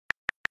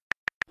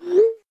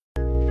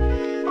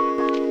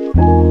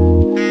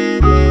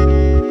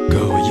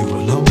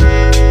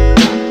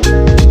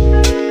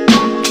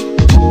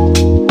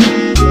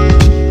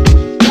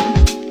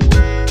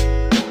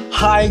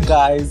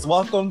guys,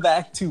 welcome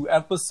back to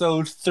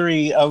episode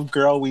 3 of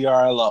Girl We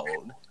Are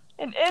Alone.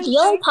 An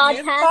Yo,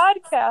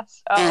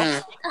 podcast.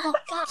 Oh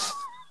God,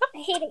 I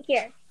hate it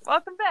here.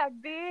 Welcome back,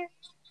 B.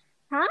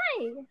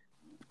 Hi.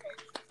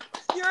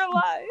 You're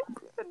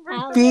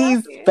alive.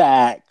 B's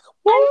back.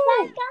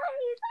 I'm back,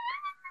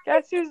 guys.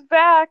 Guess who's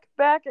back?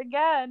 Back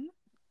again.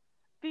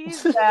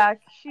 B's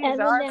back. She's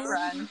And our then-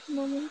 friend.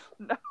 No,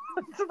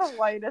 it's the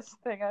whitest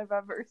thing I've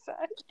ever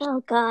said. Oh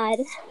God.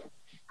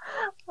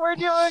 We're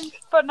doing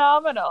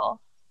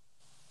phenomenal.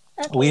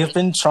 Okay. We have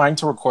been trying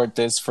to record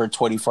this for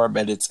 24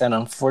 minutes, and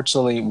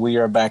unfortunately, we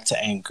are back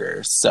to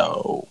Anchor,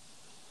 so...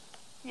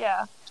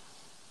 Yeah.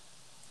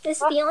 This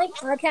is the only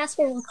podcast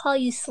where we'll call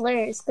you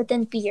slurs, but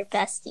then be your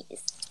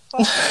besties.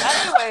 Well,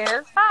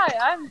 anyways, hi,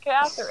 I'm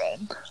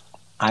Catherine.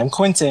 I'm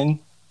Quentin.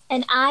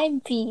 And I'm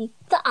B,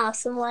 the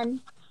awesome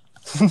one.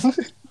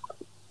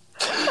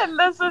 And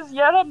this is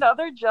yet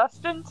another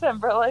Justin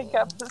Timberlake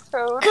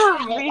episode.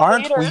 God.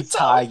 Aren't hate we ourselves.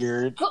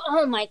 tired?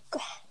 Oh my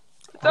God.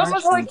 It's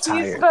almost Aren't we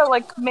like he's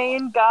tired? the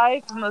main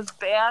guy from this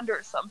band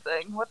or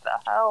something. What the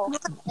hell?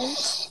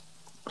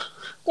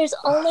 There's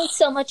only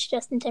so much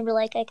Justin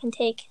Timberlake I can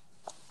take.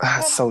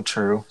 So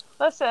true.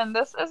 Listen,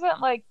 this isn't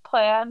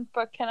planned,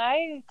 but can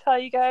I tell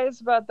you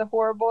guys about the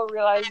horrible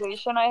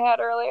realization I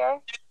had earlier?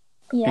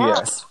 Yeah.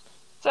 Yes.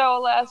 So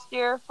last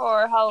year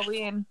for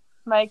Halloween,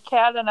 my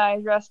cat and I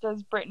dressed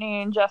as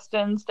Brittany and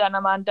Justin's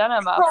denim on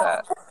denim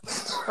outfit,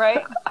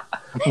 right?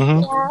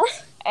 Mhm. Yeah.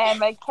 And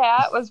my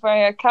cat was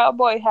wearing a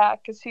cowboy hat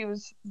because he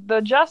was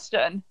the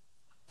Justin.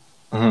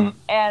 Mhm.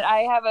 And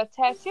I have a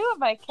tattoo of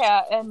my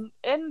cat, and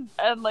in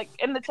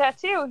the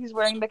tattoo, he's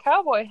wearing the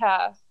cowboy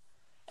hat.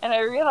 And I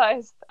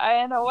realized,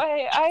 in a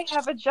way, I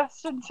have a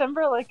Justin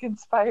Timberlake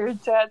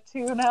inspired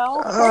tattoo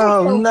now.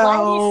 Oh, the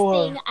no.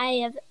 whitest thing I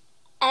have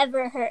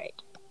ever heard.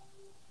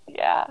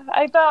 Yeah,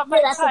 I thought my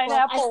Yeah, that's a bold-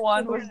 pineapple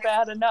one was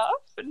bad enough,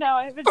 but now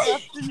I have a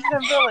Justin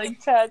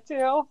Timberlake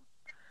tattoo.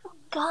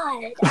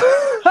 God.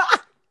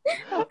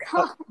 Oh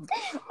God.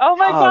 Oh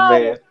my Oh, god,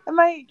 man. and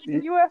my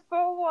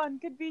UFO one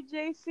could be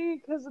JC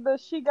because of the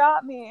She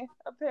Got Me,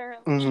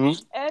 apparently.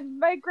 Mhm. And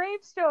my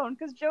gravestone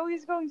because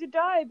Joey's going to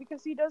die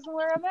because he doesn't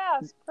wear a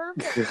mask.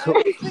 Perfect.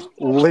 Everything continues.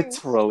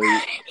 Literally.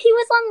 He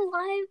was on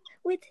live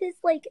with his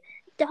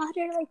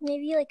daughter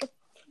maybe a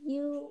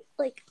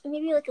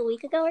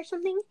week ago or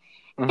something.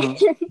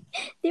 Mhm.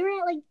 They were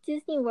at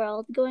Disney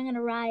World going on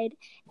a ride,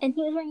 and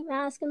he was wearing a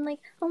mask. I'm like,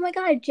 oh my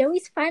God,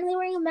 Joey's finally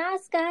wearing a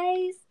mask,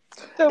 guys.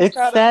 So It's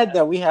proud of sad him.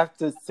 that we have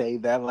to say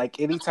that.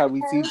 Anytime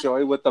we see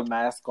Joey with a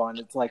mask on,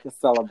 it's like a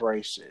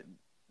celebration.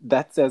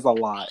 That says a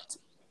lot.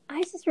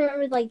 I just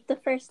remember the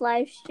first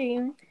live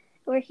stream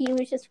where he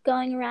was just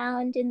going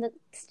around in the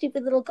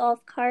stupid little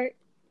golf cart.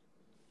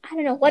 I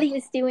don't know what he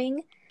was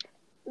doing,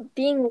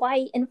 being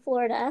white in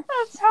Florida.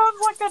 That sounds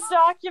like a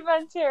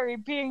documentary,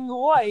 being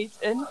white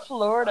in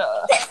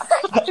Florida.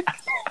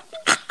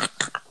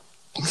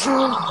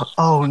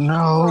 Oh We'll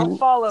no.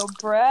 follow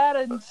Brad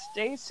and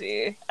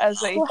Stacy as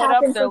they What hit up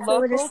happens their when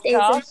Florida local stays in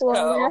Costco.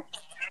 Florida?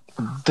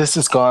 This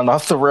is going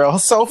off the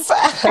rails so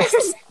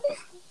fast.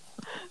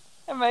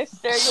 Am I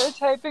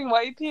stereotyping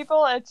white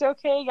people? It's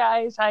okay,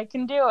 guys. I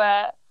can do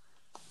it.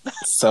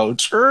 So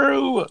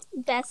true.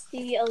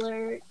 Bestie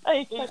alert.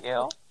 I hate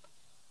you.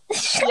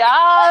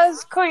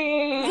 Yes,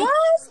 queen.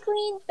 Yes,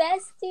 Queen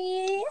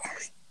Bestie.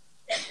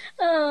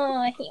 Oh,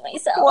 I hate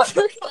myself. What?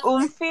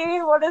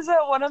 Oomphy? What is it?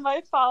 One of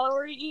my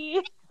follower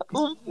E.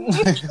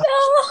 Oomphy.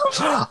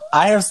 No.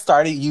 I have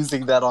started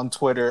using that on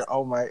Twitter.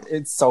 Oh my,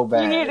 it's so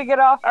You need to bad. get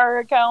off our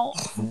account.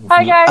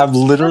 Hi guys. I'm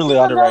literally This is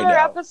on it right another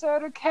now.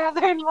 episode of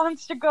Catherine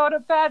wants to go to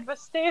bed but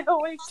stayed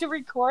awake to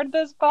record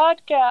this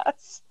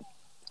podcast.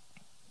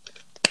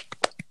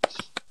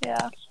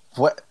 Yeah.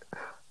 What?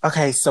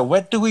 Okay, so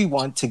what do we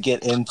want to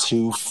get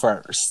into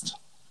first?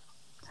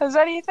 Has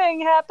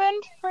anything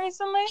happened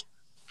recently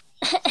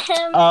with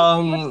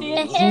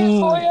the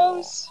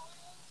Boyos?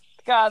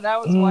 God,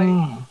 that was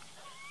white.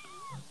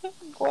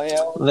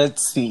 Boyo.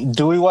 Let's see.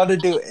 Do we want to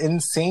do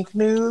NSYNC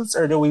news,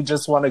 or do we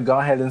just want to go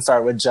ahead and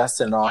start with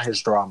Justin and all his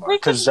drama? We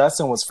Because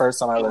Justin was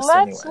first on my list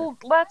Let's anyway.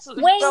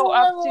 go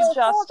up wait,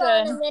 to hold Justin.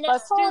 on a minute,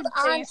 Let's hold do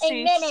on a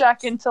JC minute.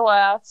 second to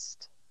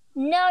last.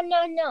 No.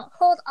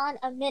 Hold on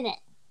a minute.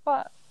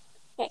 What?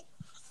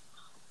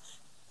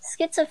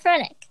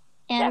 Schizophrenic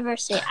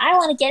anniversary. I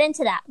want to get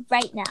into that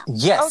right now.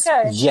 Yes.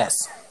 Okay.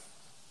 Yes.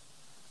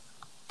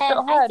 And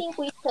Go I ahead. think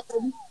we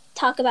should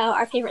talk about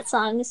our favorite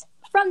songs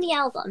from the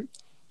album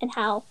and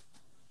how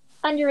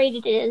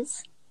underrated it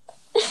is.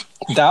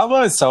 That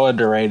was so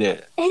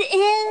underrated. It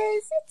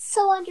is. It's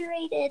so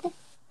underrated.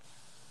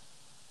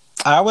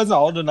 I wasn't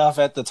old enough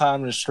at the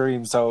time to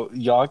stream, so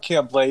y'all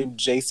can't blame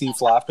JC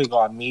flopping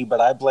on me, but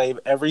I blame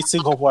every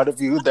single one of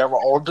you that were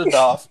old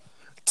enough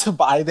to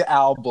buy the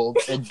album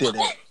and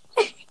didn't.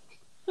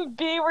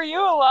 B, were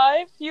you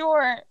alive? You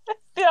weren't.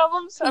 The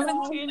album's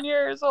 17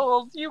 years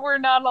old. You were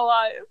not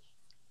alive.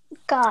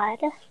 God.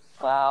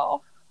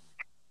 Wow.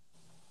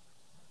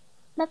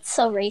 That's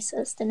so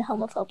racist and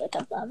homophobic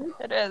of them.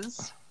 It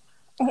is.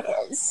 It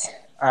is.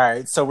 All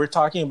right, so we're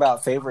talking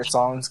about favorite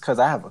songs because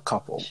I have a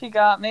couple. She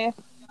Got Me.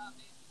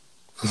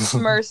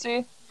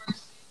 Mercy.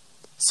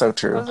 So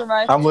true. Those are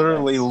my I'm favorites.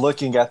 literally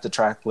looking at the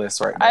track list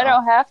right now. I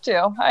don't have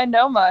to. I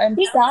know mine.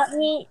 You Got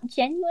Me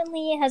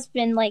genuinely has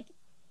been like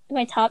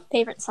my top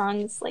favorite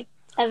songs like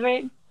ever.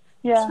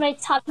 Yeah. It's my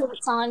top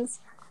favorite songs.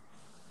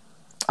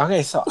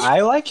 Okay, so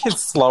I like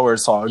his slower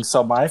songs.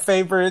 So my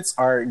favorites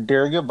are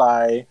Dear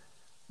Goodbye,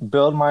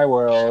 Build My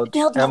World,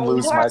 Build and My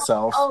Lose World.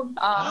 Myself.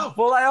 Oh,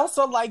 Well, I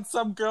also like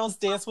Some Girls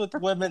Dance with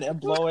Women and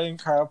Blowing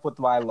Her Up with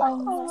My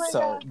Love. Oh my So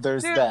God.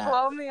 there's Dude, that.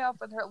 Blow Me Up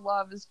with Her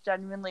Love is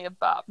genuinely a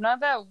bop.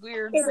 Not that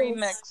weird It is.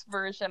 remix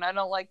version. I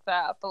don't like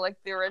that, but like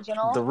the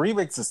original. The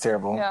remix is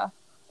terrible. Yeah.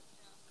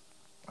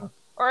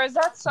 Or is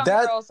that Some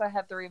That- Girls that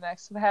had the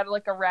remix? That had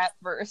like a rap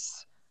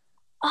verse.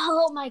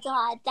 oh my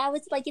god, that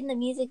was like in the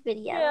music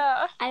video.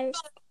 Yeah.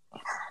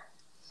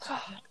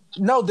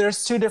 No,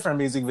 there's two different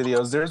music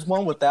videos. There's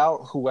one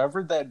without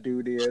whoever that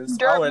dude is.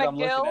 Dirt oh, and I'm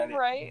looking at McGill, it.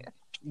 right?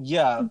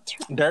 Yeah,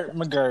 Dirt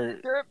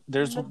McGirt. Dirt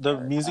There's the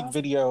McGirt. music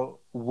video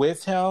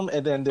with him,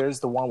 and then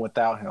there's the one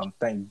without him.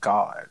 Thank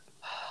God.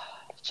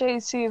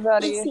 JC,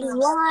 buddy.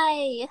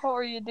 Why? What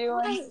were you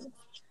doing?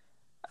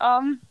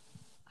 Why?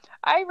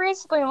 I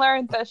recently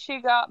learned that She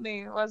Got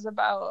Me was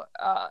about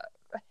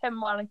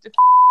him wanting to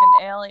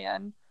an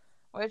alien,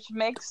 which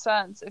makes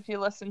sense if you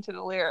listen to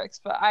the lyrics,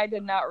 but I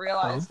did not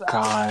realize that.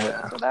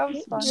 God. So that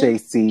was fun.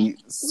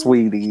 JC,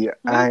 sweetie, Me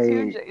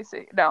too,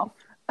 JC. No.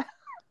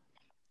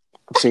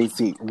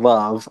 JC,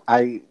 love.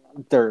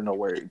 There are no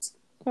words.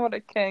 What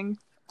a king.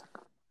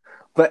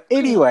 But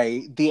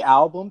anyway, the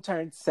album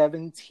turned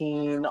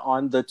 17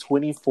 on the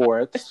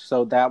 24th,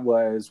 so that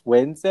was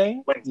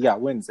Wednesday. Yeah,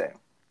 Wednesday.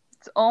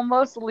 It's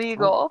almost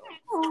legal.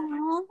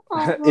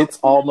 Aw, It's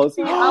almost.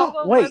 The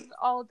album Wait. was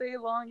All Day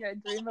Long I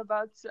Dream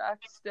About Sex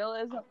still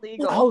isn't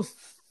legal. Oh,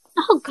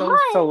 Oh so god.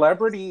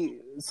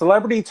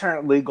 Celebrity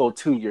turned legal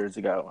 2 years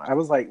ago. I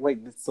was like,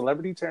 wait, did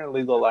Celebrity turn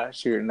legal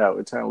last year? No,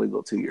 it turned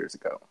legal 2 years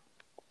ago.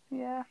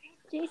 Yeah.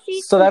 JC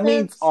So that deserves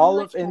means so all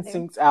much of better.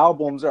 NSYNC's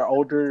albums are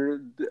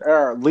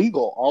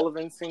legal. All of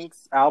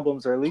NSYNC's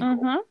albums are legal.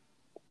 Mm-hmm.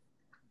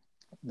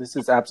 This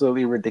is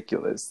absolutely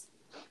ridiculous.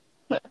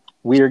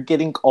 We are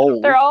getting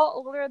old. They're all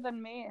older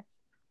than me.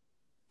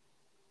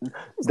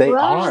 They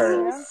Gross.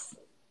 are.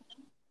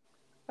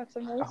 That's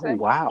amazing. Oh,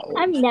 wow.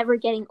 I'm never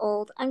getting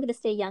old. I'm gonna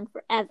stay young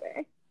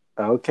forever.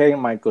 Okay,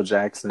 Michael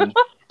Jackson.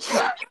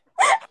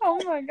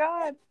 Oh my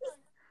god.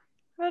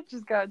 That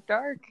just got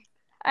dark.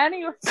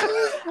 Anyway,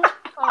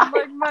 I'm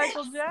like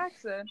Michael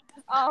Jackson.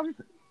 God.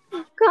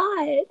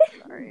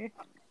 Sorry.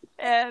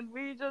 And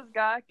we just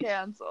got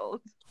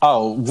canceled.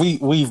 Oh,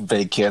 we've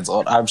been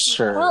canceled, I'm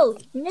sure. Oh,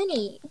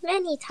 many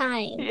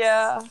times.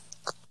 Yeah.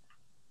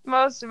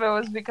 Most of it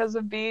was because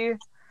of B.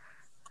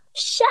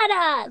 Shut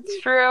up.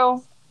 It's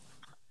true.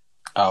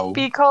 Oh,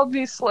 B called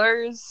me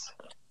slurs.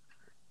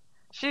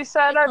 She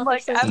said I'm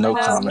like Eminem. no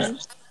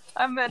comment.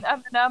 I'm an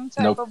Eminem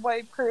type Nope. of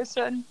white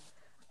person.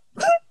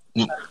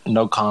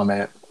 No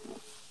comment.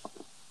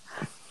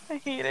 I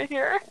hate it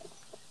here.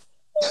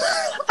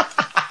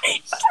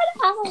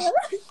 Oh.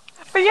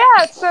 But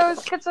yeah, so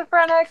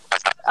Schizophrenic.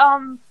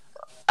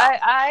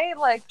 I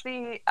like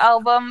the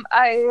album.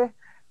 I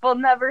will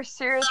never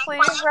seriously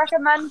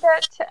recommend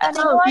it to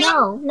anyone.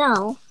 Oh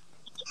no.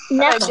 But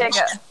Never. I dig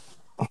it.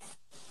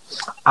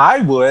 I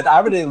would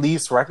at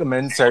least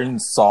recommend certain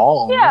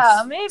songs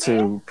Yeah, maybe.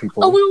 to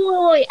people.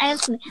 Oh wait! I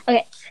have something.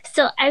 Okay,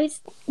 so I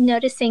was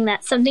noticing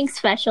that something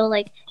special,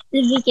 like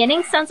the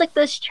beginning, sounds like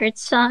those church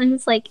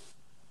songs. Like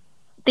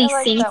they I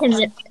like sing that to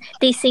one.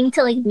 they sing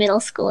to like middle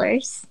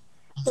schoolers.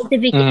 Like the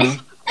beginning.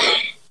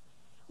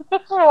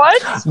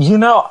 What? You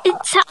know,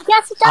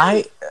 Yes, it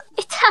does.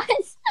 It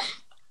does.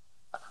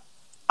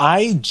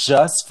 I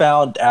just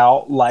found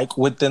out, like,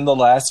 within the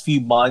last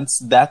few months,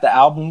 that the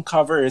album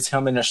cover is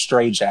him in a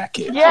stray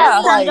jacket.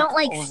 Yeah. So you don't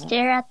like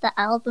stare at the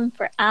album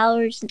for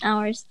hours and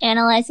hours,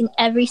 analyzing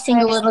every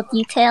single little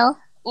detail.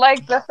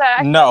 Like the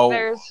fact No. that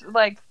there's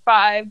like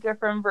 5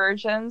 different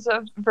versions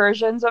of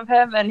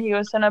him, and he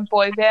was in a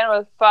boy band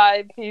with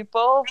 5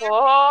 people.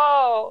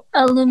 Whoa.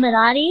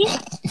 Illuminati.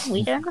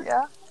 We don't.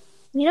 Yeah.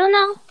 We don't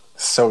know.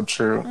 So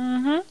true.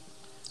 Mm-hmm.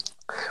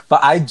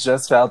 But I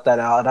just found that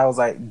out, and I was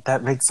like,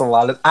 that makes a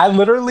lot of... I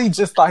literally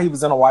just thought he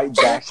was in a white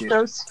jacket.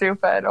 So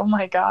stupid. Oh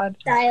my god.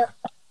 And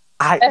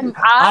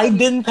I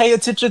didn't pay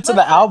attention to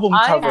the album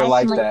I'm cover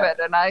like stupid, that.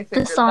 and I The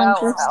figured song that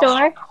Thrift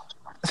one out.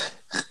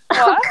 Store.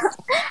 What?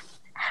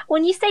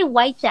 When you say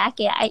white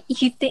jacket,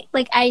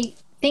 I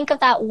think of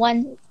that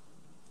one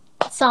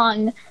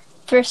song,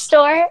 Thrift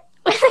Store.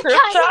 Thrift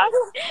shop?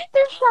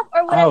 Thrift shop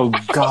or whatever. Oh,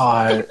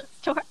 God.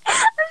 Store.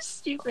 I'm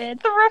stupid.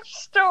 Thrift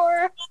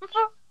store.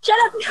 Shut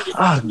up.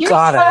 Oh, You're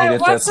God, I hated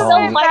that What's the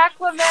song.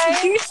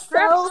 Maclamé? You're Thrift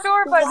so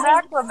store by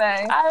white.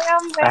 Maclamé. I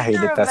am I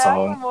hated Victor that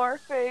song. Macklemore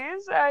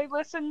phase. I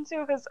listened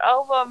to his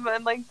album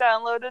and like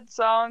downloaded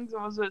songs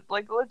and was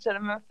like a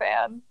legitimate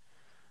fan.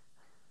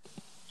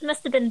 It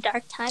must have been a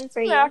dark time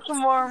for you.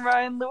 Macklemore and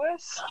Ryan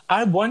Lewis.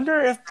 I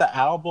wonder if the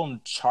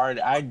album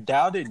charted. I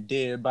doubt it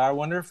did, but I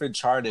wonder if it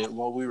charted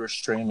while we were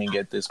streaming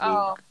it this week.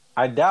 Oh,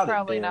 I doubt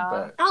Probably it did, not.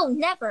 but Oh,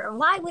 never.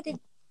 Why would it?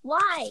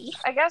 Why?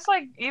 I guess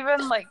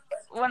even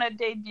when it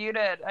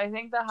debuted, I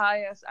think the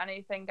highest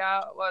anything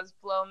got was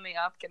 "Blow Me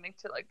Up," getting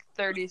to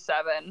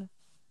 37.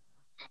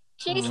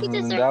 JC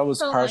deserves that was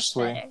so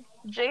partially. much better.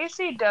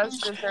 JC does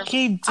deserve.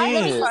 He I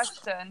have a did.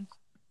 question.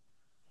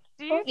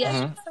 Do you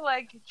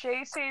think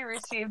JC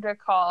received a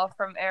call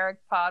from Eric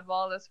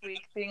Podwell this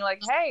week, being like,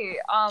 "Hey,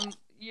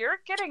 you're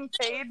getting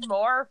paid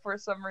more for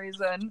some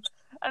reason,"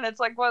 and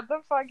it's like, "What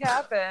the fuck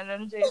happened?"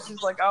 And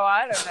JC's like, "Oh,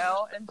 I don't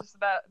know," and just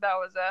that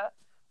was it.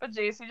 But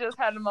JC just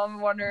had a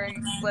moment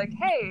wondering, like,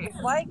 "Hey,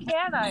 why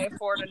can't I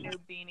afford a new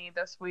beanie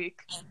this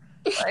week?"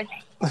 Like,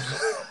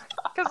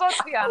 because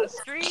let's be honest,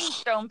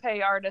 streams don't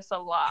pay artists a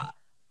lot,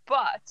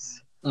 but.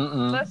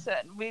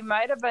 Listen, we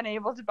might have been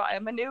able to buy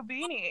him a new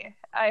beanie.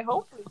 I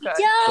hope we could.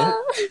 Yeah.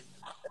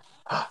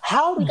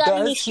 How We got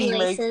new does he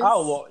make? shoelaces.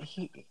 Oh well,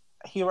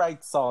 he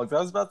writes songs. I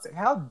was about to say,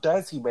 how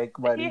does he make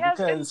money? He has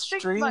Because NSYNC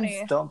streams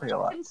money. don't pay a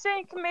lot.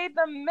 NSYNC made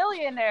them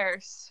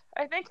millionaires.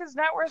 I think his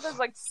net worth is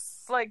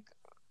like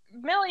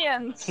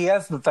millions. He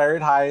has the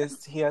third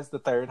highest. He has the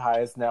third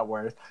highest net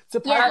worth.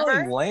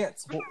 Surprisingly,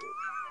 Lance.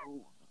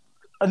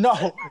 No,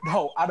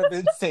 out of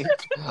NSYNC.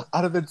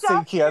 Out of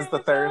NSYNC, he has the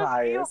third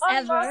highest. Elon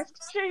Ever. Musk,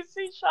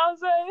 JC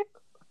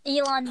Chazé.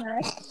 Elon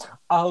Musk.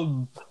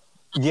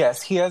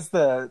 Yes, he has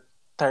the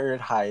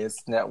third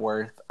highest net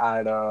worth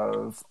out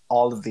of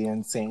all of the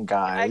NSYNC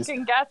I guys.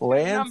 can guess who's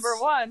Lance? number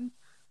one.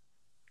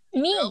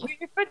 Me.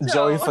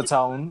 Joey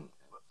Fatone.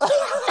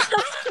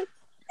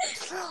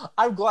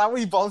 I'm glad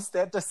we both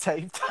said the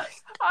same time.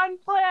 On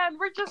plan.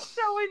 We're just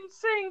so in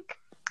sync.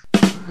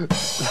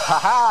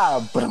 Haha!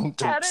 Boom,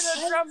 Add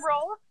in a drum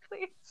roll,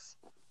 please.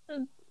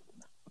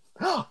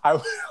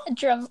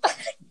 Drum.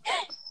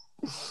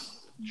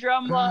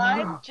 Drum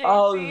line,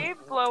 JC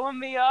blowing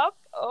me up.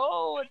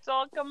 Oh, it's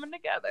all coming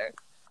together.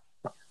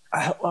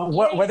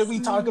 What did we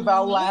talk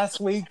about last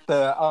week?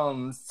 The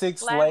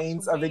 6 Last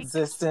lanes of week.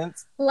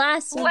 existence.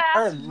 Last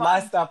one.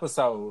 Last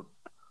episode.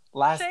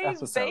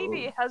 Shay's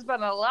baby has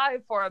been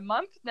alive for a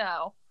month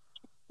now.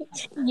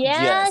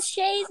 Yeah, Yes.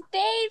 Shay's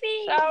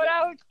baby. Shout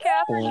out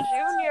Catherine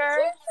Jr.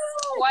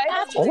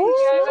 Whitest baby Ooh.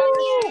 I've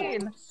ever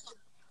seen.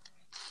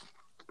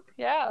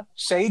 Yeah.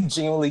 Shay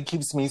genuinely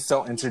keeps me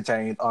so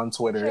entertained on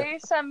Twitter. Shay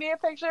sent me a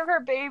picture of her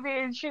baby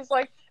and she's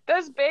like,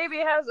 "This baby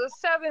has a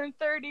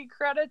 730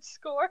 credit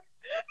score."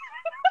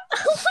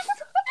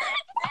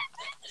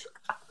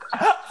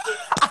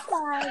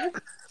 God.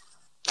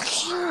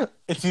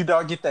 If you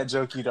don't get that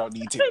joke, you don't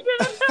need I to. didn't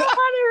know how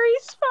to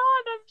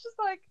respond. I'm just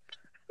like,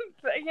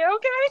 "You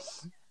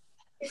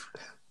okay?"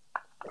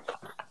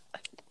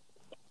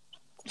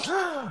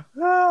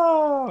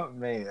 Oh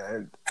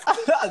man,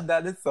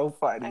 that is so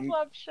I funny.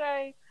 love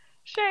Shay.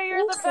 Shay, you're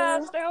the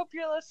best. I hope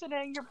you're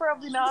listening. You're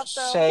probably not,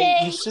 though. Shay,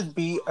 you should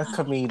be a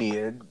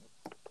comedian.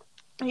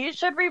 You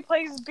should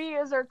replace B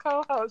as our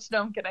co-host.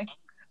 No, I'm kidding.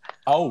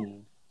 Oh,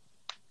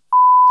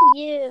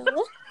 You.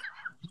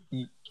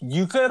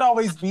 you could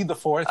always be the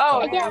fourth.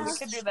 Oh, co-host. yeah, we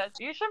could do that.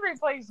 You should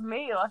replace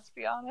me, let's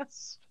be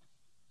honest.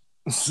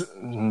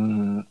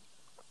 Mm,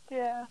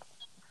 Yeah.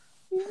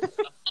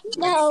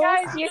 No,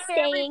 Guys, you you're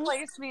can't staying.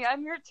 replace me.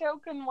 I'm your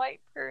token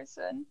white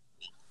person.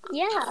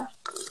 Yeah.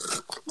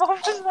 What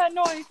was that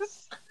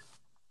noise?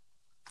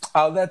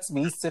 oh, that's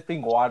me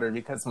sipping water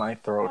because my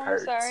throat I'm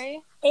hurts.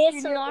 sorry. You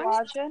need a ASMR.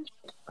 lodging?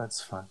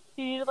 That's fun.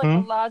 You need like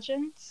a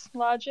lodgins?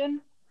 Lodgin?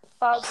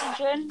 Lodgin? I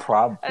don't know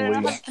Probably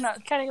how to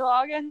pronounce Kenny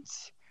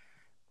Loggins.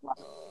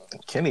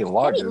 Kenny Kenny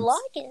Loggins.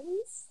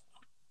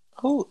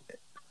 Loggins.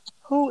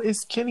 Who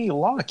is Kenny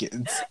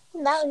Loggins?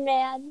 Mountain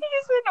Man.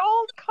 He's an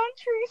old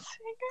country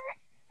singer.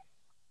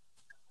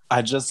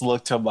 I just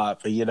looked him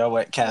up, but you know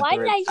what, Catherine? Why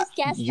did I just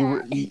guess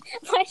you, that? you,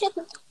 Why did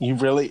you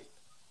really?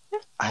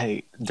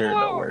 There are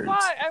no Whoa, words.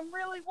 why? I'm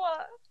really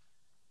what?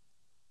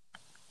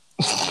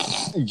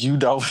 You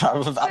know what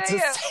I'm about Say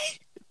to it.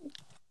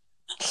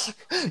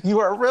 say. You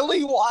are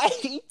really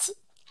white.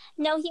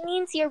 No, he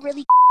means you're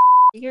really.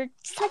 You're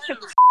such a.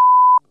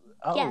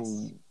 Oh.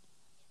 Yes.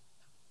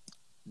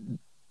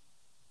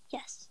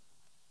 Yes.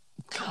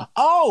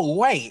 Oh,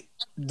 wait.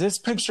 This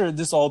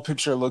old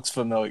picture looks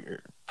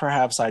familiar.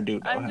 Perhaps I do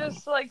know I'm him.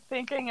 just like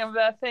thinking of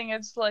that thing.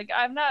 It's like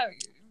I'm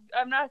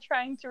not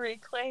trying to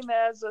reclaim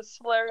it as a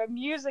slur. I'm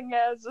using it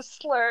as a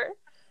slur.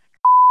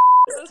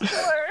 A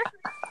slur.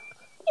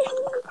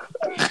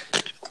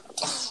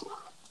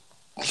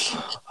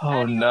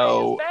 Oh Anyways,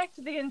 no. back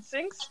to the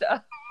NSYNC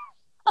stuff.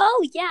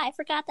 Oh yeah, I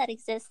forgot that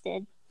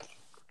existed.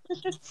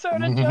 So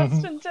did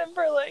Justin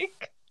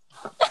Timberlake.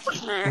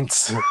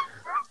 It's-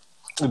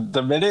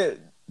 the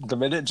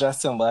minute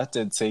Justin left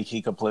NSYNC,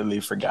 he completely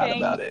forgot Dang,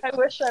 about it I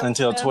wish I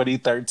until would've.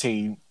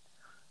 2013.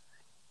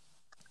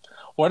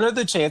 What are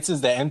the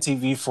chances that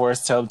MTV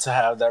forced him to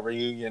have that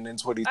reunion in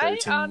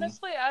 2013?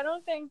 I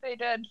don't think they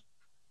did.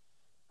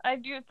 I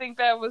do think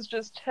that was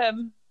just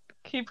him.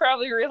 He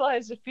probably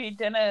realized if he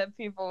didn't,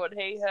 people would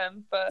hate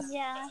him. But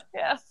Yeah,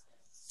 yeah.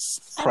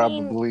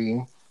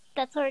 Probably.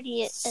 that's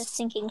already a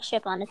sinking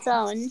ship on its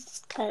own.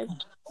 Because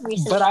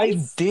But I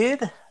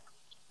did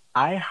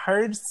I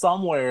heard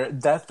somewhere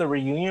that the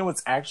reunion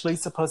was actually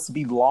supposed to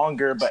be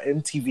longer, but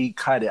MTV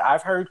cut it.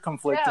 I've heard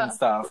conflicting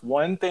stuff.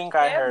 One thing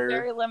I They had heard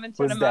very limited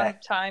was amount that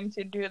of time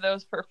to do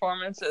those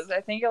performances.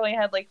 I think he only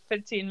had like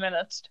 15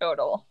 minutes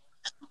total.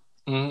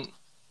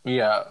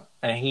 yeah,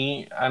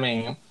 and I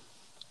mean,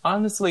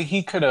 honestly,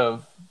 he could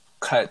have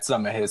cut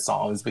some of his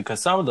songs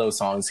because some of those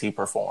songs he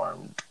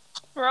performed,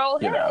 For all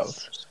you know,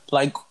 hits.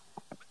 like,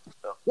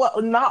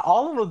 well, not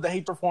all of them that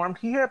he performed.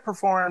 He had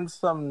performed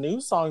some new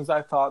songs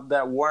I thought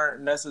that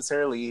weren't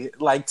necessarily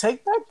like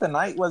 "Take Back the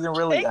Night" wasn't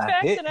really Take a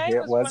Back hit. the Night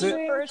was Was one it? of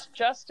the first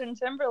Justin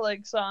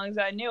Timberlake songs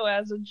I knew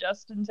as a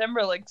Justin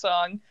Timberlake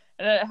song,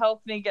 and it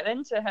helped me get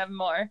into him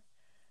more.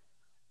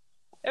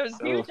 It was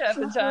huge at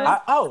the time.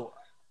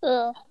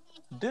 Ugh.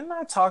 Didn't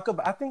I talk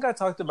about? I think I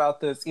talked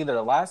about this either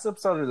the last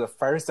episode or the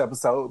first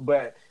episode,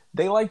 but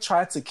they like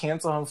tried to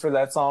cancel him for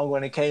that song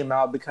when it came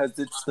out because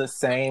it's the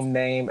same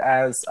name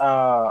as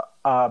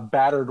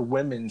Battered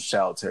Women's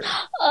Shelter.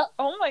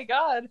 Oh my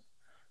god.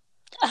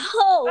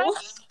 Oh.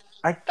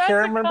 I That's can't a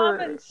remember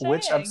common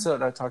which saying.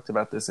 episode I talked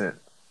about this in.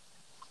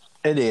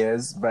 It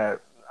is,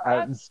 but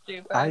That's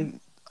stupid.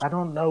 I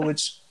don't know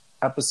which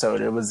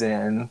episode it was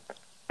in.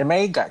 It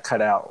may have got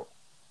cut out.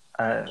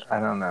 I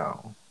don't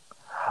know.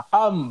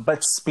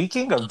 But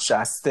speaking of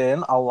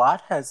Justin, a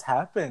lot has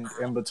happened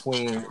in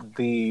between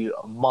the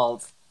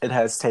month it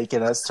has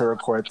taken us to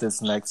record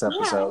this next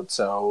episode.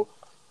 So,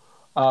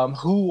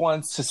 who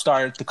wants to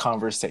start the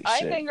conversation? I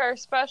think our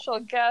special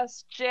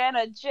guest,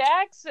 Janet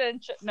Jackson.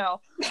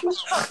 No.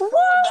 What would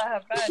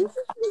that have been?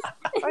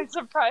 I'm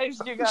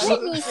surprised you guys.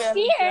 Britney Janet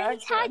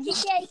Spears, Jackson. how'd you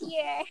get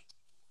here?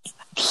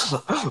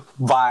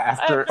 Bye I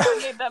after.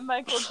 never made that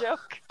Michael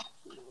joke.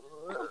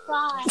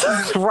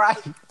 God. Right.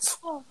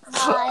 Oh,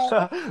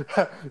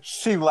 God.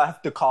 She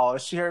left the call.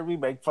 She heard me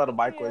make fun of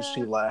Michael and Yeah.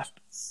 she left.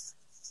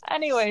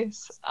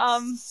 Anyways,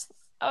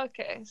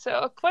 okay, so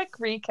a quick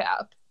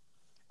recap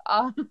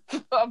of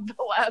the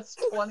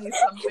last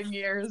 20-something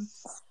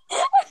years.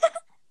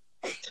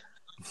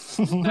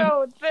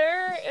 So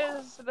there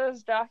is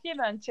this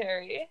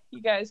documentary.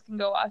 You guys can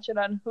go watch it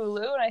on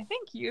Hulu and I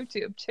think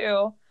YouTube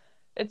too.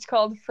 It's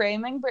called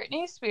Framing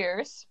Britney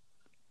Spears.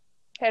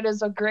 It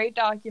is a great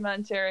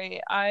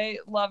documentary. I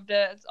loved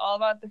it. It's all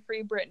about the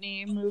Free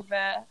Britney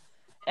movement.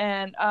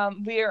 And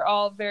we are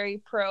all very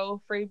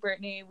pro Free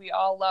Britney. We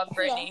all love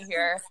Britney Yes.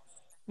 here.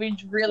 We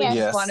really Yes.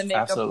 just want to make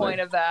Absolutely. a point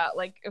of that.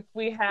 Like, if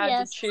we had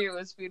Yes. to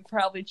choose, we'd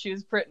probably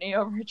choose Britney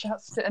over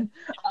Justin.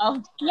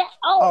 Yeah.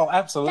 Oh,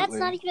 absolutely. That's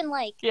not even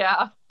like.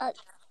 Yeah. Uh,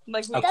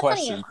 Like, A we, That's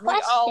question. not even we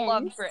a all question.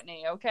 love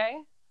Britney,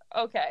 okay?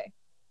 Okay.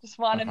 Just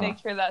want to Uh-huh. make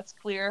sure that's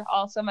clear.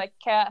 Also, my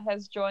cat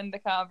has joined the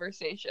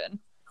conversation.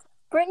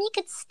 Britney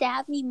could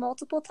stab me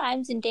multiple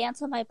times and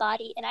dance on my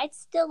body, and I'd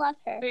still love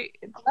her. Wait,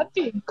 that'd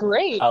be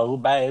great. Oh,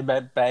 baby,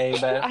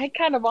 baby. I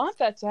kind of want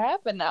that to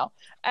happen now.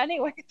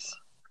 Anyways,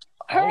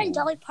 Her Oh. and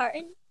Dolly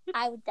Parton,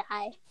 I would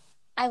die.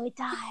 I would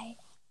die.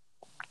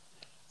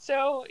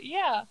 so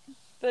yeah,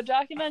 the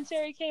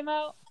documentary came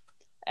out,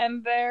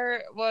 and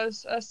there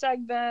was a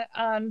segment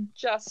on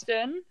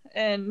Justin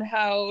and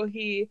how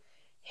he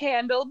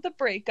handled the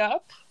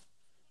breakup,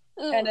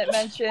 Ooh. and it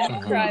mentioned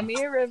Mhm. Cry Me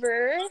a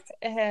River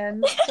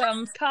and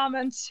some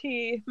comments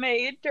he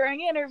made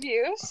during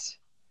interviews,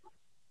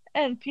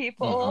 and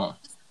people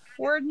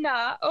were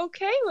not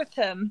okay with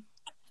him.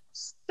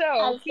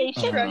 So As they he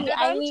should trended be.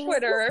 I on mean-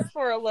 Twitter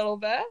for a little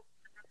bit,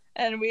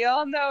 and we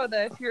all know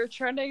that if you're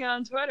trending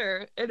on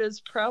Twitter, it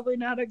is probably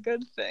not a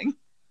good thing.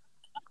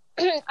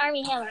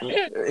 Army Hammer.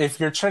 If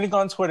you're trending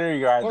on Twitter,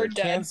 you're either Or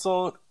dead.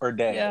 canceled or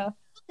dead. Yeah.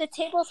 The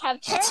tables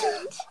have turned.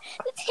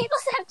 The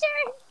tables have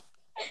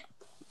turned.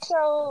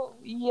 So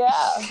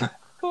yeah,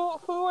 who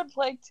would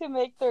like to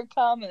make their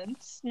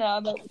comments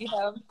now that we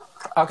have?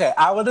 Okay,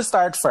 I want to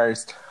start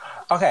first.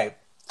 Okay,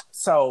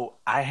 so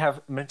I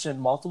have mentioned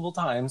multiple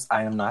times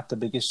I am not the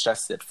biggest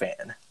Justin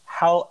fan.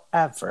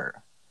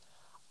 However,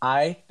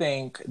 I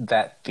think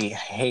that the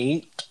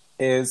hate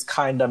is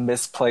kind of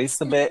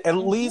misplaced a bit, at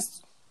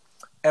least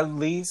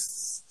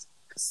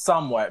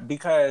somewhat,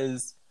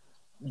 because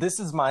this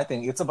is my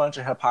thing. It's a bunch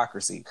of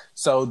hypocrisy.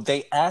 So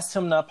they asked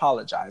him to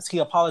apologize. He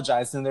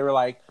apologized, and they were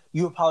like,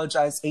 "You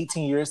apologized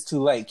 18 years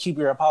too late. Keep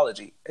your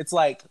apology." It's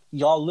like,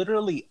 y'all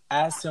literally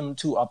asked him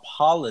to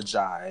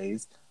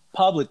apologize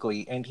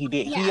publicly, and he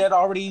did. Yeah. He had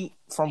already,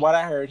 from what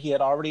I heard, he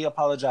had already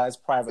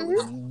apologized privately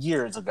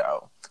years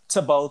ago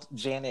to both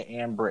Janet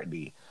and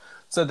Britney.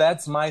 So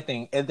that's my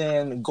thing. And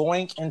then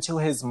going into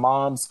his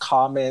mom's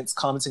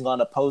commenting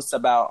on a post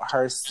about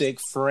her sick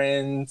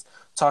friends,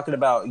 talking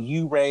about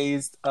you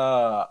raised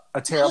a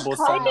terrible I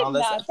son. did All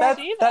this. not That's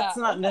see that.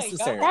 not Oh my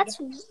necessary. God.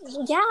 That's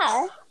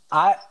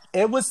yeah.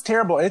 It was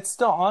terrible. It's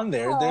still on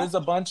there. Oh. There's a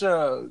bunch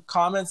of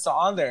comments still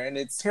on there, and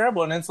it's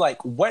terrible. And it's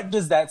like, what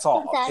does that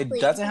solve? Exactly.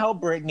 It doesn't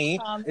help Britney.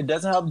 It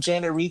doesn't help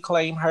Janet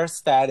reclaim her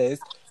status.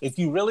 If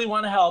you really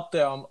want to help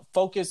them,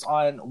 focus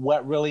on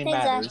what really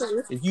matters.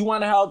 Exactly. If you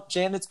want to help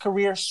Janet's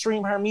career,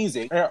 stream her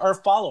music or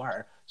follow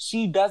her.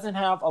 She doesn't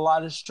have a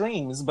lot of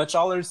streams, but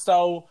y'all are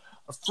so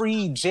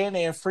free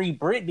Janet and free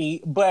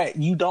Britney, but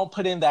you don't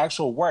put in the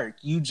actual work.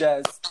 You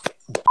just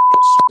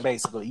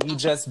basically. You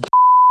just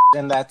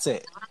and that's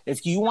it.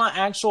 If you want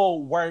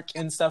actual work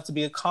and stuff to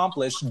be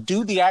accomplished,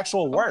 do the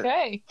actual work.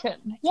 Okay,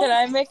 can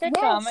I make a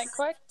comment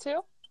quick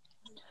too?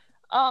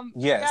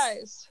 Yes.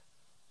 Guys,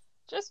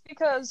 just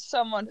because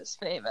someone is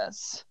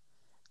famous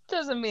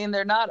doesn't mean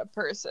they're not a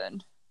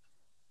person.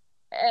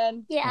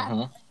 And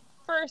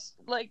first,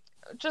 like,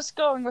 just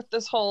going with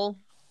this whole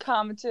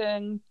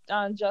commenting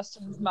on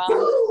Justin's mom's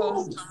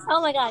post.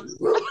 Oh my god.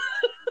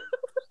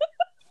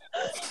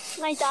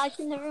 My dog's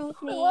in the room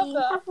with me. I love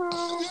that.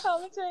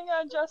 Commenting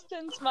on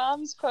Justin's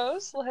mom's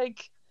post,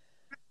 like,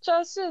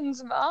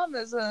 Justin's mom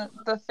isn't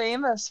the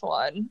famous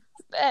one.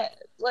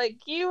 Like,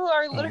 you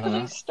are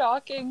literally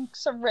stalking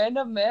some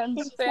random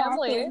man's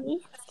family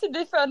to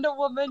defend a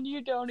woman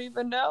you don't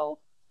even know.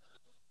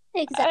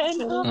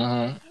 Exactly.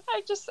 And,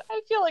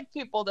 I feel like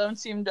people don't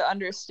seem to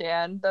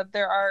understand that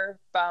there are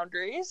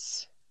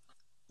boundaries.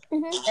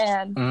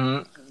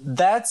 And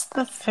that's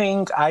the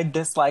thing I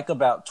dislike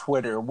about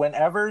Twitter.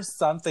 Whenever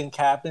something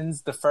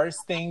happens, the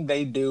first thing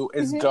they do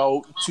is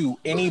go to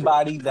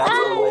anybody that's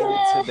related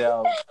to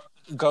them,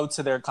 go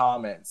to their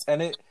comments,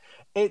 and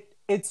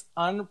it's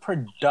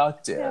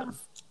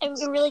unproductive.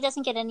 It really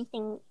doesn't get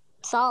anything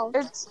solved.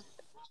 It's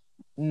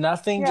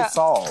nothing to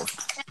solve.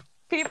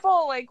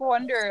 People like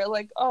wonder,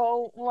 like,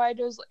 oh, why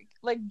does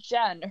like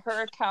Jen,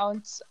 her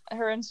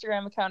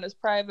Instagram account is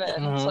private,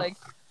 and it's like,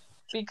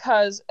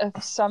 because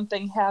if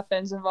something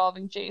happens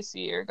involving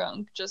JC, you're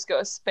going to just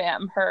go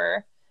spam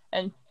her.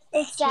 And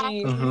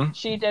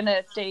she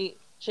didn't date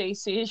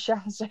JC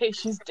Chasez.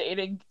 She's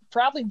dating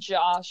probably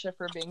Josh, if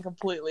we're being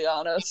completely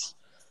honest.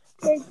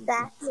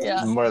 Exactly.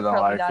 Yeah, more than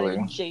probably likely. Not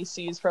even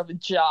JC is probably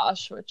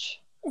Josh, which.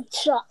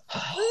 Josh.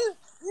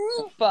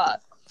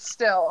 But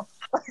still.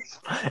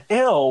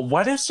 Ew,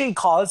 what if she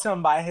calls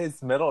him by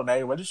his middle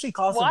name? What if she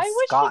calls him Scott? Why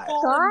would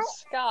she call him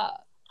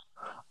Scott?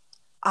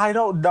 I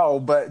don't know,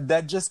 but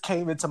that just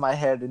came into my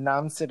head, and now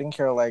I'm sitting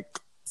here like,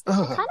 ugh.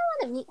 I kind of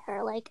want to meet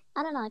her. Like,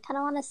 I don't know. I kind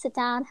of want to sit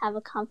down, have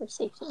a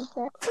conversation with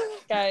her.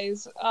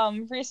 Guys,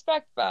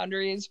 respect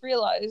boundaries.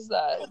 Realize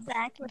that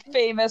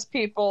famous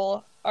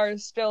people are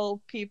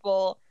still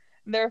people.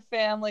 Their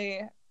family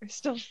are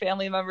still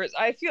family members.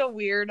 I feel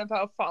weird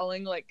about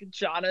following, like,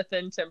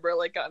 Jonathan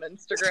Timberlake on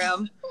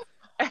Instagram.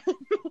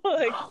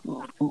 Like,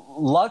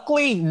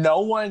 luckily, no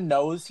one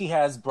knows he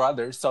has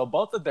brothers, so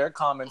both of their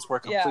comments were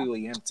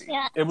completely empty.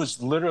 Yeah. It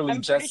was literally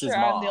just his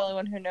mom. I'm the only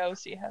one who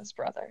knows he has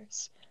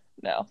brothers.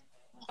 No.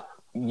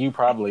 You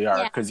probably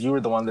are, because you were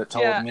the one that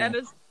told me. And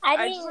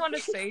I just want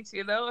to say,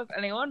 too, though, if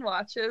anyone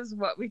watches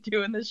What We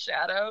Do in the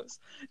Shadows,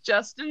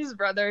 Justin's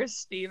brother,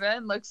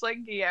 Steven, looks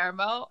like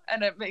Guillermo,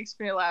 and it makes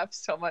me laugh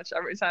so much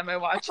every time I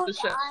watch the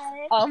show.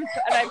 And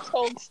I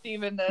told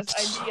Steven this.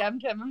 I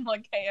DM'd him. I'm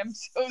like, hey, I'm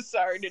so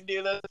sorry to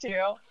do this to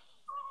you.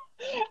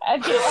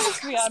 And he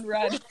left me on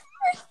red.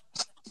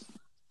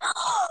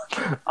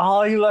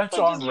 Oh, he left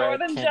you on red. More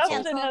than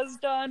Justin has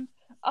done.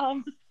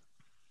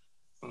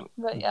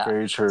 But yeah.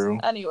 Very true.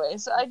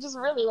 Anyways, I just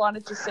really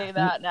wanted to say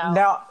that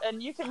now.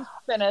 And you can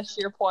finish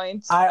your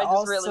points. I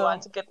just really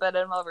wanted to get that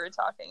in while we were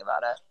talking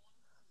about it.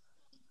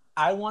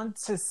 I want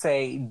to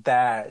say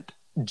that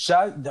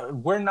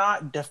we're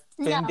not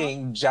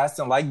defending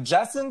Justin. Like,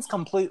 Justin's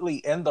completely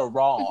in the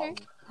wrong.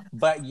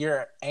 But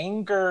your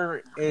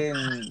anger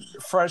and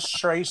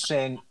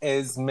frustration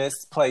is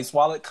misplaced.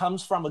 While it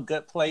comes from a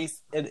good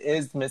place, it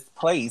is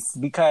misplaced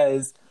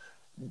because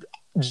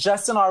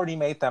Justin already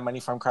made that money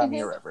from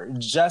Crimea River.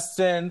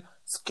 Justin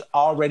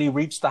already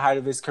reached the height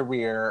of his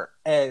career,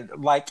 and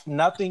like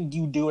nothing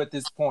you do at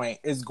this point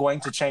is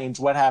going to change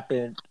what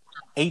happened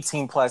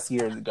 18 plus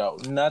years ago.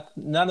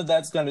 None of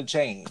that's going to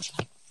change.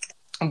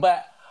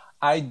 But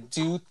I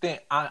do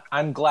think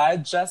I'm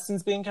glad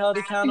Justin's being held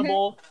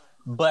accountable.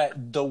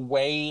 But the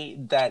way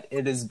that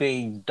it is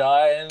being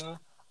done,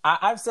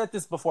 I've said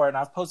this before, and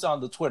I've posted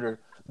on the Twitter.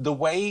 The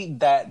way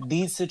that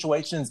these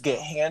situations get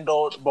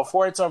handled,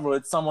 before it's over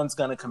with, someone's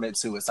going to commit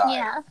suicide.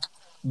 Yeah.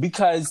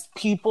 Because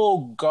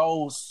people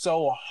go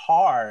so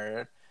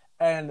hard,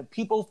 and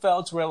people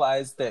fail to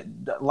realize that,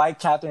 like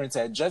Catherine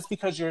said, just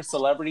because you're a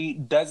celebrity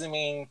doesn't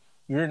mean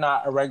you're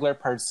not a regular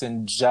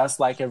person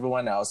just like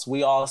everyone else.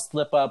 We all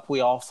slip up.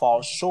 We all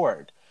fall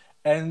short.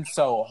 And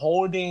so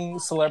holding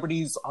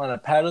celebrities on a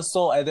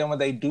pedestal, and then when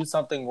they do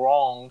something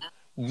wrong,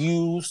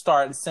 you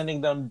start sending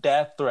them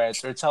death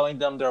threats or telling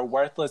them they're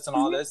worthless and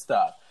all this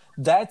stuff.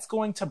 That's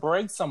going to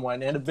break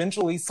someone, and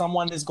eventually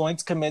someone is going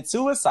to commit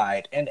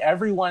suicide, and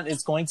everyone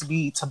is going to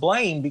be to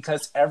blame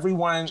because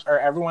everyone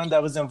that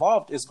was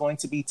involved is going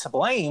to be to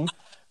blame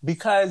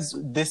because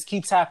this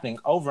keeps happening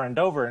over and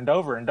over and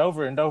over and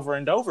over and over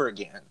and over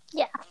again.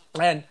 Yeah.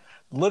 And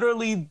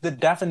literally the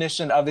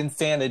definition of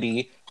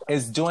insanity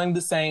is doing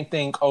the same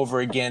thing over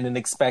again and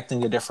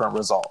expecting a different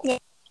result. Yeah.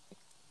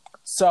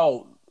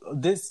 So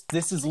this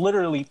is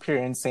literally pure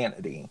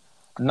insanity.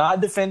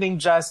 Not defending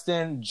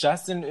Justin.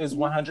 Justin is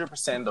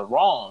 100% the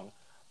wrong.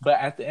 But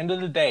at the end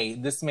of the day,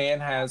 this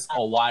man has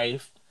a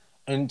wife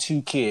and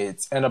 2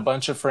 kids and a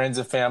bunch of friends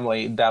and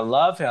family that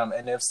love him.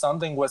 And if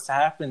something was to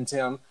happen to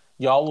him,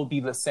 y'all will be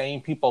the same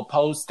people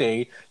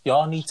posting,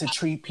 y'all need to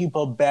treat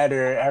people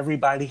better,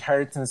 everybody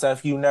hurts and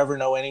stuff. You never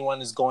know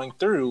anyone is going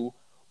through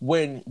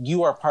when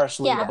you are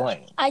partially to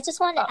blame. I just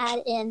want to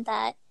add in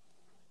that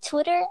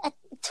Twitter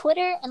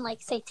and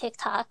like say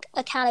TikTok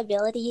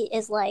accountability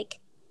is like,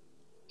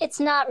 it's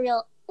not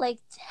real, like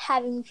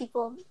having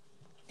people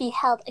be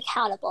held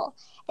accountable.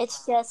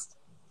 It's just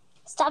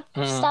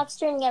stop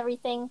streaming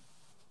everything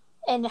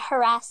and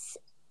harass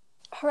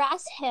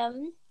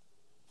him,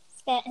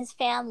 his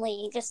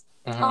family, just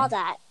all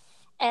that.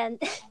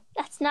 And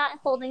that's not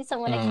holding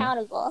someone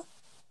accountable.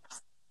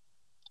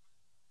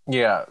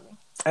 Yeah.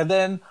 And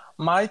then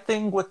my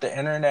thing with the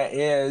internet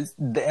is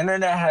the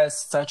internet has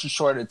such a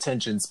short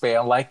attention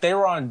span. Like, they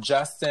were on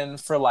Justin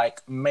for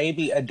like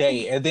maybe a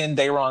day and then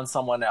they were on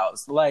someone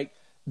else. Like,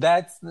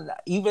 that's,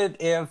 even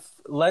if,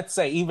 let's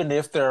say, even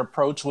if their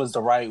approach was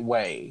the right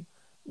way,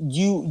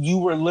 you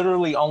were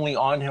literally only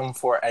on him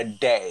for a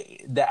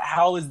day.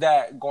 How is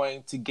that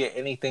going to get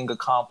anything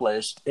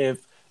accomplished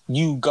if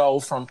you go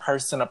from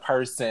person to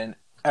person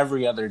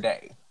every other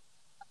day?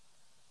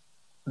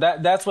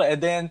 That's what,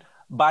 and then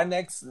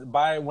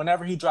by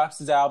whenever he drops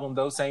his album,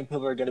 those same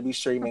people are going to be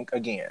streaming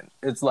again.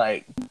 It's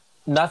like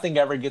nothing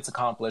ever gets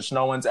accomplished.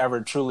 No one's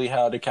ever truly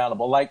held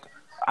accountable. Like,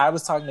 I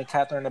was talking to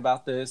Catherine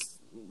about this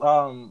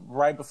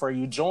right before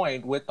you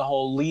joined with the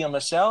whole Leah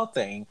Michelle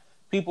thing.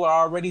 People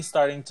are already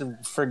starting to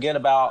forget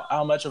about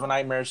how much of a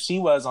nightmare she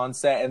was on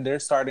set, and they're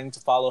starting to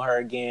follow her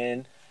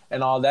again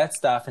and all that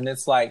stuff. And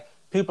it's like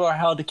people are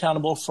held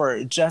accountable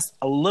for just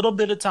a little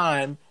bit of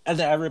time, and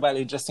then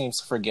everybody just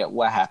seems to forget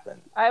what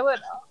happened. I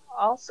would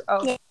also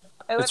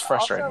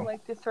frustrating.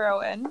 like to throw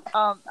in.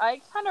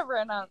 I kind of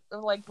went on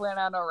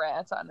a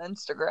rant on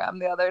Instagram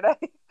the other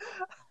day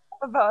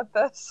about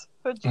this,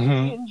 which you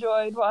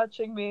enjoyed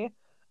watching me.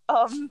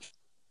 But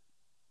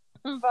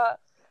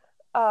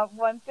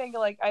one thing,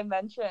 like I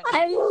mentioned,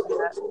 I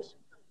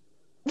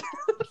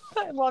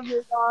love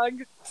your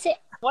dog.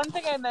 One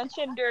thing I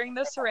mentioned during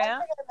this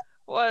rant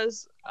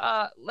was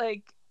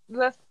like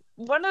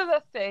one of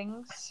the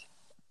things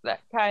that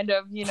kind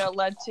of, you know,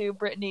 led to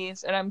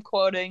Britney's, and I'm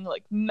quoting,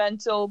 like,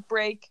 mental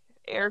break,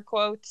 air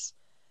quotes,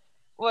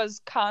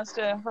 was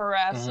constant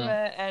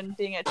harassment and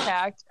being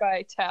attacked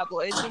by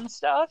tabloids and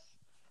stuff.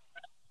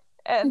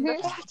 And the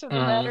fact of the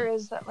matter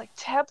is that, like,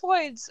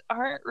 tabloids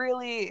aren't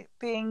really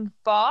being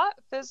bought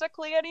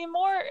physically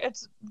anymore.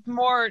 It's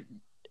more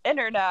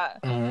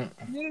internet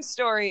news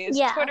stories,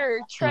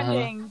 Twitter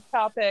trending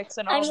topics,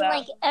 and all that.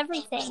 Like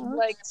everything.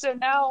 Like, so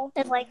now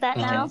it's like that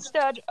now.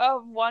 Instead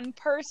of one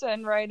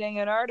person writing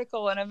an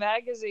article in a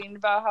magazine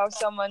about how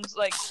someone's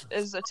like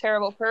is a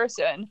terrible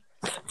person,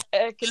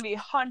 it can be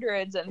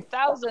hundreds and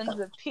thousands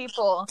of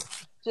people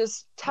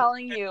just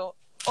telling you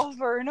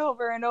over and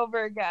over and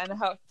over again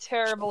how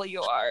terrible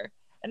you are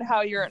and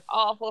how you're an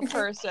awful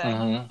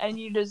person and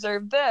you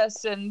deserve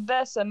this and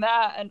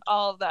that and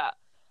all of that.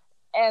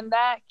 And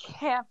that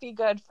can't be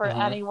good for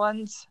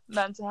anyone's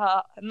mental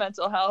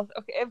health.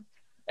 Okay,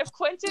 if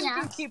Quentin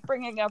can keep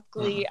bringing up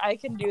Glee, I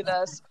can do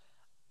this.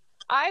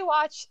 I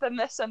watched the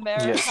Miss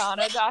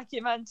Americana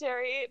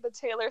documentary, the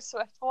Taylor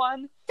Swift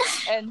one,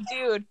 and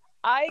dude,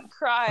 I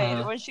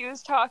cried when she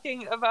was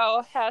talking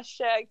about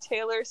hashtag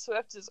Taylor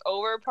Swift is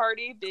over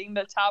party being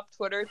the top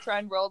Twitter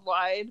trend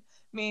worldwide,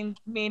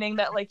 meaning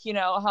that, like, you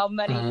know, how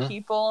many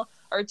people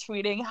are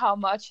tweeting how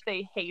much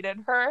they hated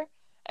her.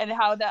 And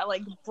how that,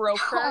 like, broke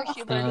her.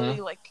 She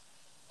literally, like,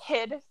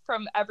 hid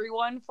from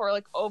everyone for,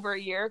 like, over a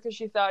year because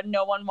she thought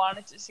no one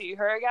wanted to see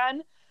her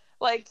again.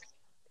 Like,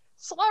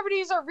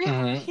 celebrities are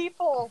real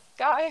people,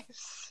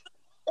 guys.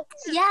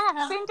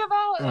 Yeah. Think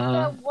about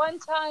that one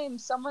time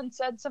someone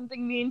said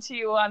something mean to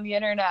you on the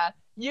internet.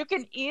 You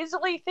can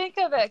easily think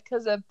of it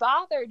because it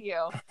bothered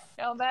you.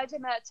 Now,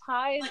 imagine that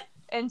time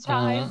and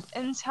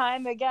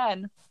time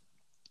again.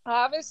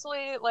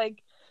 Obviously,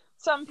 like,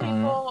 some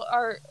people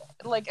are,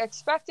 like,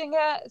 expecting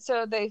it,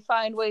 so they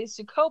find ways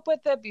to cope with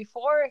it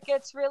before it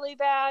gets really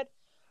bad.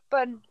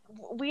 But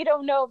we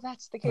don't know if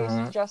that's the case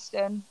with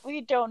Justin.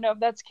 We don't know if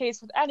that's the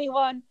case with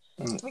anyone.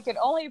 We can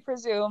only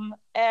presume.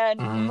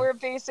 And we're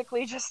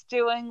basically just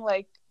doing,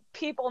 like,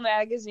 People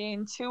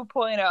Magazine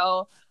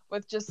 2.0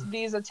 with just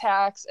these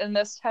attacks. And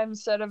this time,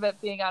 instead of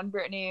it being on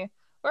Britney,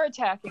 we're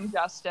attacking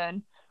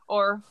Justin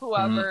or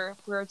whoever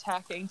we're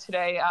attacking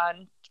today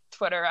on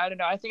Twitter. I don't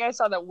know. I think I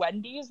saw that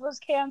Wendy's was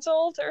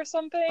canceled or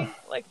something,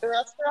 like the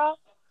restaurant.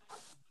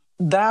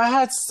 That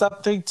had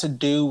something to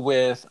do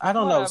with, I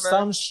don't know,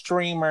 some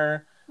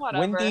streamer.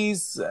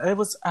 Wendy's, it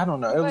was, I don't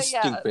know, it was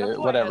stupid,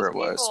 whatever it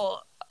was.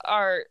 People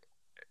are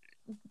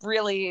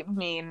really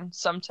mean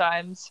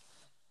sometimes,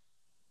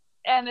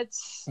 and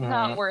it's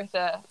not worth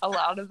it a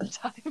lot of the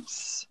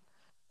times.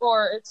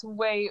 Or it's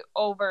way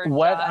over.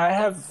 What I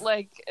have,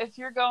 like, if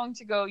you're going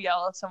to go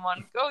yell at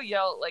someone, go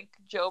yell at, like,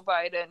 Joe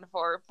Biden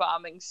for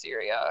bombing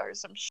Syria or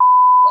some shit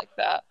like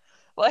that.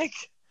 Like,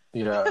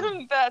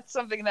 that's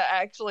something that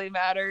actually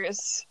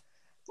matters.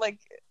 Like,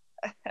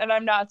 and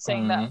I'm not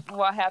saying that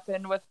what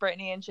happened with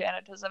Britney and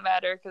Janet doesn't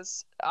matter,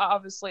 because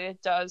obviously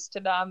it does to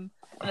them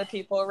and the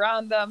people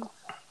around them.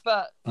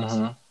 But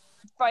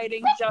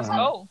fighting Justin.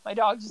 Oh, my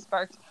dog just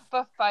barked.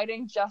 But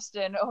fighting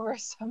Justin over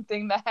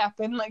something that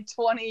happened like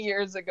 20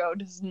 years ago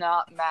does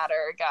not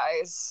matter,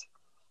 guys.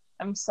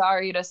 I'm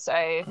sorry to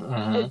say,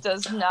 it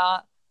does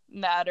not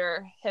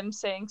matter. Him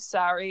saying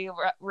sorry,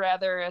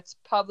 rather it's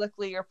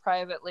publicly or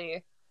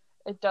privately,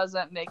 it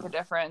doesn't make a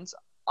difference.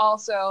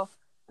 Also,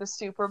 the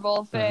Super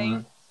Bowl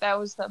thing, that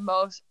was the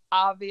most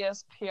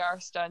obvious PR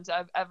stunt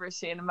I've ever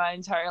seen in my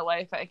entire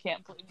life. I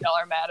can't believe y'all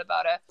are mad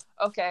about it.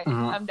 Okay,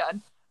 I'm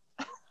done.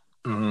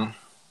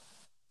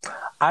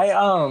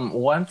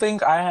 One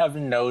thing I have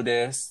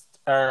noticed,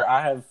 or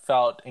I have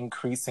felt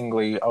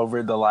increasingly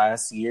over the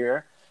last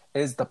year,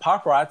 is the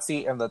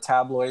paparazzi and the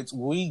tabloids.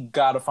 We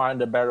gotta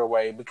find a better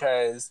way,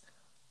 because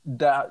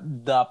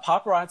the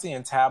paparazzi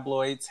and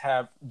tabloids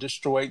have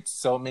destroyed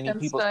so many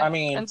people. I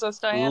mean,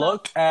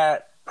 look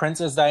at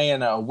Princess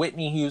Diana,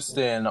 Whitney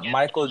Houston,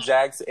 Michael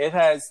Jackson. It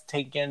has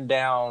taken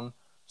down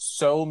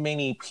so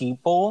many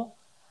people.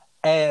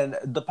 And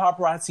the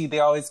paparazzi, they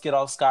always get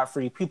off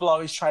scot-free. People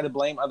always try to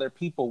blame other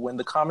people when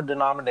the common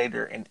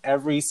denominator in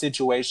every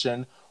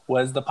situation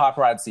was the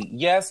paparazzi.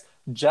 Yes,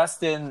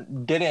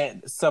 Justin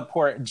didn't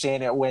support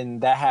Janet when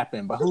that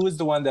happened, but who was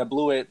the one that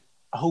blew it?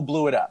 Who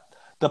blew it up?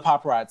 The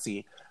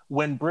paparazzi.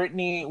 When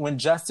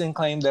Justin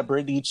claimed that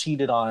Britney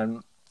cheated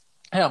on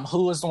him,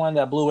 who was the one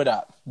that blew it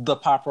up? The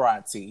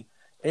paparazzi.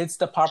 It's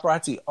the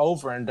paparazzi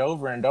over and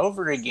over and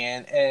over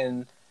again,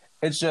 and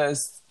it's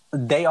just,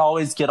 they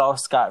always get off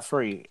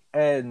scot-free.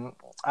 And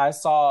I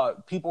saw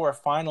people were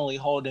finally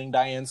holding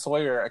Diane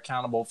Sawyer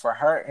accountable for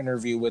her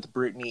interview with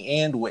Britney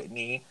and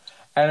Whitney.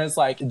 And it's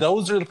like,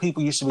 those are the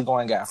people you should be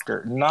going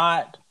after,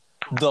 not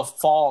the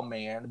fall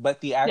man, but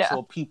the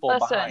actual people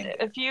behind it.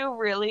 If you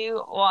really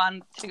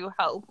want to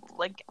help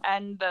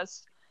end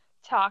this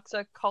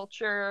toxic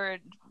culture,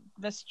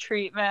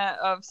 mistreatment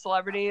of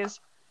celebrities,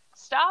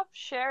 stop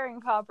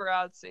sharing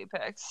paparazzi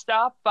pics.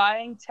 Stop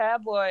buying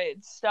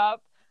tabloids.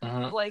 Stop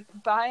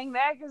buying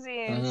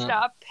magazines.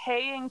 Stop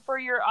paying for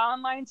your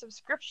online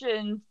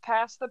subscription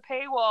past the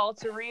paywall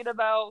to read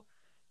about,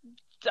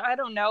 I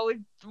don't know,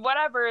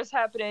 whatever is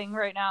happening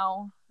right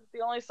now. The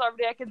only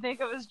celebrity I can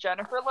think of is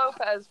Jennifer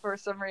Lopez for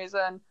some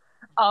reason.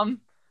 But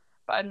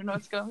I don't know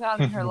what's going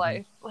on in her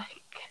life.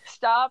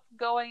 Stop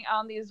going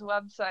on these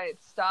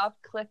websites. Stop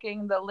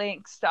clicking the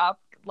links.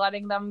 Stop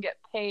letting them get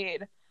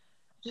paid.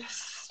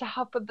 Just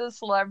stop with the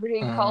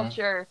celebrity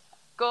culture.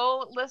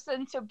 Go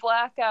listen to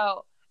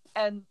Blackout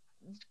and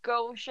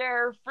go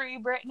share Free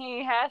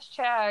Britney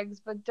hashtags,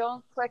 but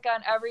don't click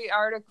on every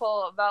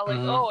article about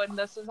and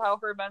this is how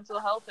her mental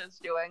health is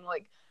doing.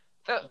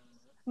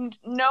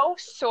 No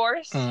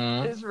source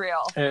is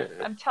real.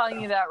 I'm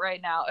telling you that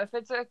right now. If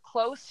it's a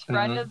close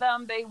friend of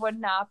them, they would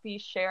not be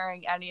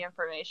sharing any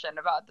information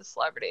about the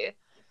celebrity.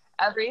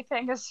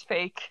 Everything is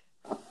fake.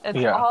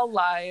 It's all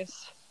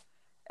lies.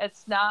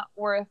 It's not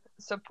worth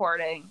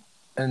supporting.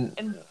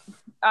 And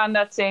on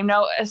that same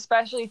note,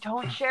 especially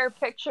don't share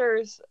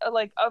pictures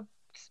of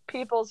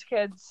people's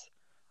kids.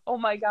 Oh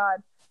my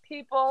God.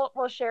 People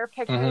will share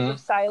pictures of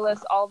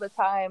Silas all the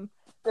time,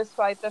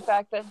 despite the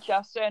fact that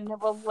Justin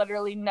will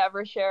literally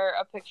never share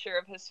a picture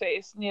of his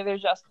face. Neither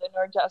Justin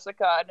nor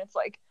Jessica. And it's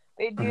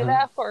they do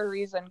that for a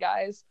reason,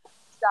 guys.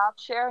 Stop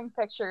sharing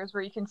pictures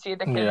where you can see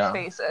the kids'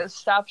 faces.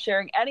 Stop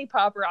sharing any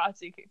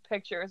paparazzi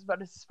pictures,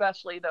 but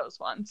especially those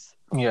ones.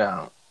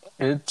 Yeah.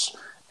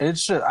 It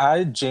should.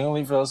 I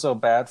genuinely feel so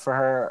bad for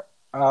her.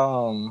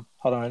 Hold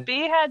on.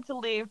 B had to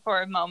leave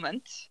for a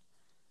moment.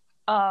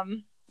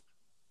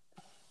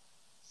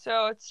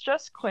 So it's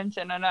just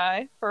Quentin and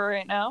I for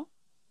right now.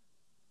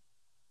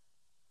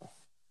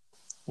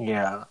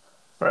 Yeah.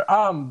 But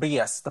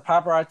yes, the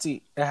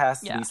paparazzi, it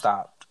has to be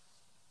stopped.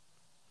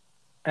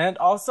 And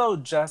also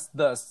just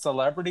the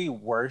celebrity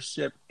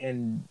worship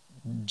in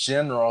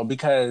general,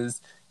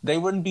 because they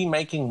wouldn't be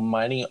making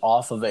money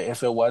off of it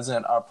if it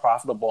wasn't a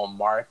profitable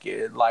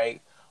market.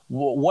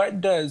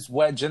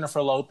 Who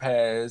Jennifer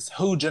Lopez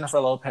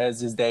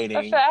is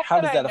dating, how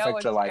does that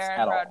affect your life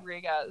at all?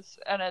 Rodriguez,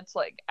 and it's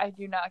I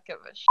do not give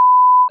a shit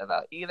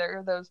about either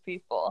of those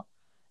people,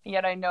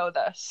 yet I know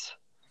this.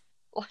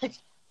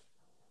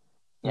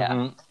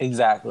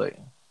 Exactly.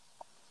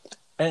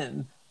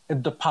 And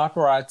the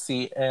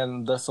paparazzi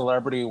and the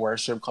celebrity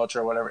worship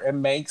culture or whatever, it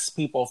makes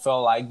people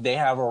feel like they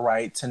have a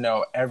right to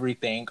know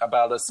everything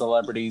about a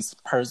celebrity's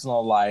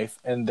personal life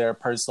and their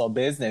personal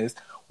business,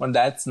 when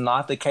that's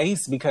not the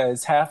case,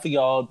 because half of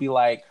y'all be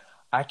like,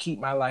 I keep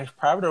my life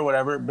private or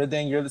whatever, but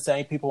then you're the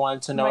same people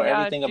wanting to know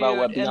everything about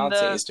what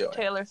Beyonce is doing.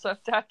 Taylor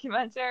Swift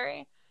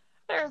documentary,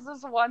 there's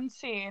this one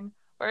scene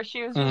where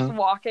she was just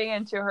walking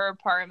into her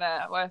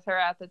apartment with her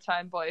at the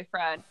time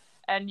boyfriend,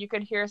 and you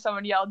could hear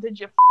someone yell, "Did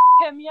you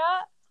him yet?"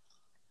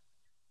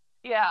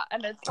 Yeah,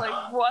 and it's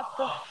what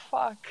the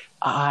fuck?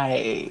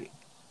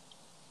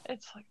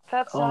 It's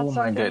that's not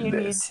something you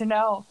need to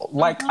know.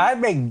 I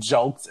make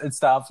jokes and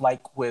stuff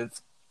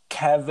with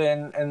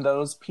Kevin and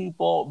those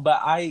people,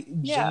 but I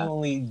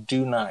genuinely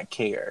do not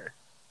care.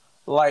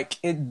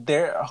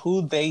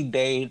 Who they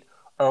date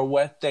or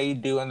what they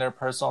do in their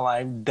personal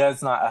life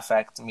does not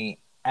affect me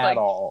at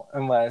all,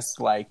 unless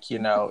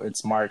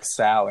it's Mark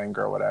Salling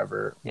or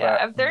whatever. Yeah,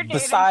 but if they're dating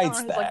besides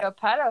someone who's like a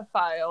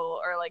pedophile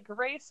or like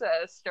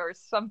racist or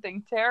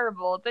something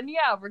terrible, then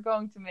yeah, we're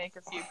going to make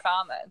a few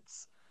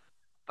comments.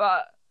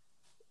 But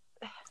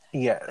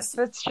yes, if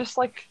it's just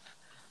like,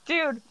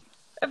 dude,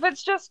 if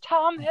it's just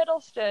Tom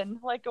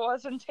Hiddleston, like it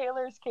was in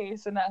Taylor's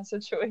case in that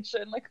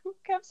situation, like who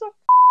gives a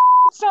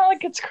It's not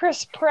like it's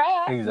Chris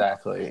Pratt.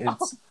 exactly.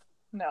 It's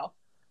no.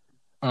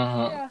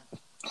 Yeah.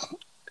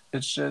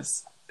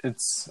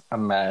 It's a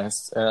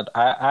mess. And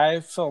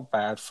I feel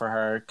bad for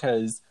her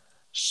because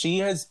she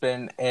has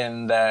been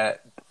in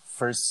that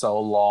for so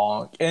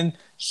long. And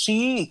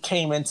she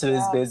came into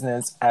this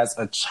business as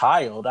a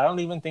child. I don't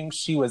even think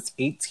she was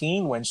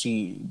 18 when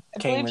she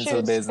came into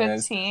the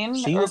business. 15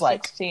 she or was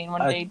like 16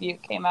 when debut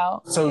came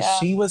out. So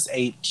she was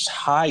a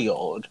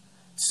child.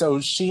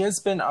 So she has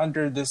been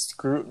under this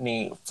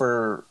scrutiny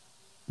for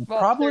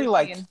probably 13.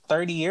 like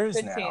 30 years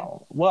 15.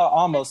 now. Well,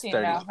 almost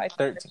 30. Now,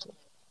 13.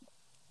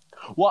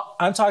 Well,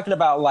 I'm talking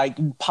about like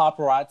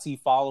paparazzi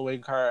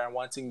following her and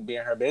wanting to be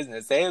in her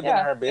business. They have been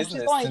in her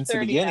business since the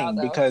beginning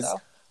because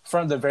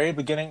from the very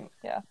beginning,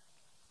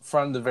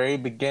 from the very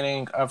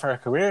beginning of her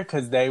career,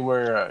 because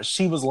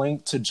she was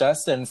linked to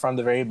Justin from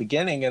the very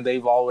beginning, and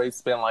they've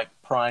always been like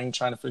trying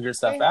to figure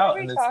stuff out,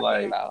 and it's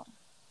like about?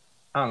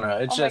 I don't know.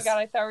 It's my god,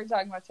 I thought we were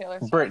talking about Taylor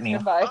Swift. Brittany.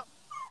 Goodbye.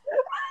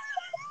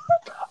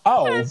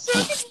 Oh, I was so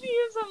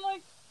confused. I'm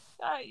like,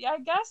 I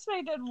guess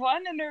they did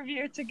one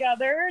interview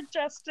together,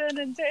 Justin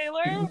and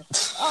Taylor.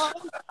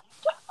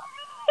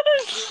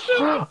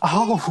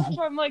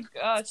 I'm like,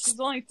 she's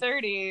only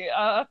 30,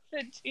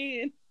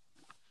 15.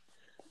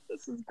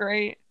 This is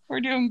great.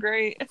 We're doing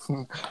great.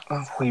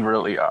 We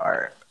really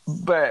are.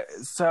 But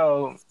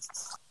so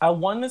I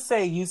want to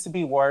say it used to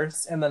be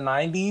worse in the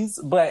 90s,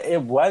 but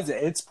it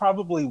wasn't. It's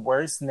probably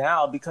worse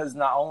now because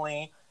not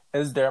only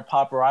is there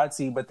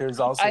paparazzi, but there's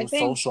also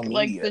social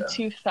media. Like the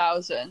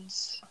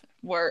 2000s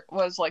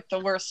was like the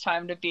worst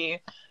time to be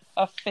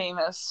a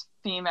famous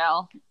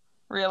female,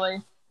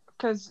 really.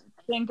 Because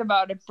think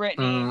about it,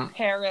 Britney,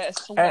 Paris,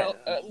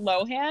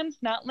 Lohan,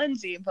 not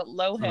Lindsay, but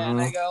Lohan.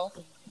 I go,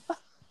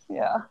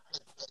 yeah.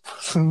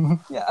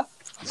 Yeah.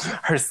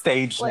 Her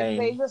stage name.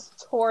 They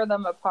just tore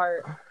them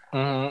apart.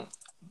 Mm-hmm.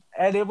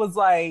 And it was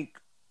like,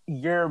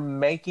 you're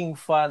making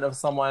fun of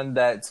someone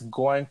that's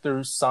going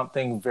through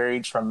something very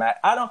traumatic.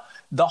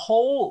 The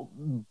whole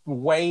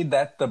way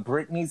that the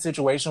Britney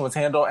situation was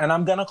handled, and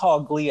I'm going to call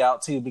Glee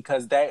out too,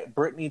 because that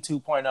Britney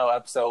 2.0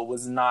 episode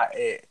was not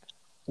it.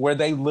 Where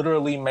they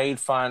literally made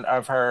fun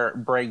of her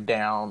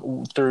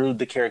breakdown through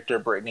the character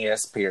Britney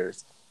S.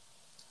 Spears.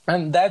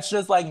 And that's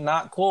just like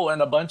not cool.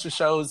 And a bunch of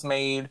shows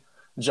made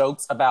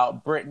jokes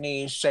about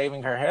Britney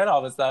shaving her head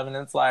off and stuff. And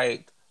it's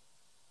like,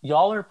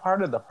 y'all are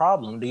part of the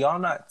problem. Do y'all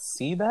not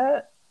see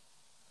that?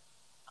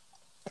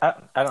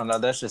 I don't know.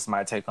 That's just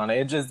my take on it.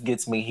 It just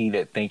gets me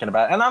heated thinking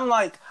about it. And I'm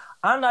like,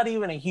 I'm not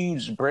even a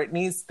huge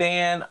Britney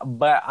stan,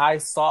 but I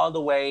saw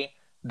the way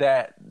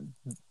that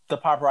the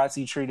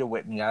paparazzi treated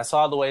Whitney. I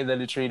saw the way that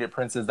it treated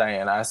Princess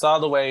Diana. I saw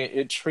the way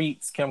it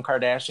treats Kim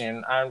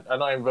Kardashian. I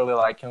don't even really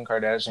like Kim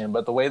Kardashian,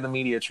 but the way the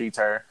media treats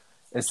her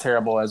is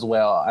terrible as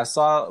well. I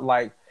saw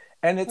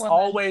and it's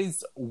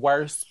always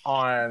worse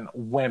on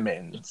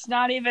women. It's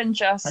not even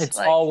just it's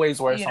always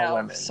worse on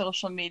women.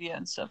 Social media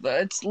and stuff, but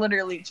it's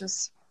literally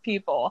just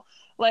people.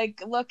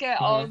 Like, look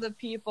at all the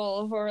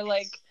people who are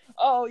like,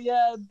 oh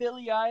yeah,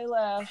 Billie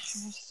Eilish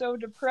was so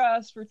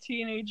depressed for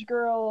teenage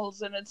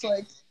girls, and it's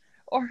like,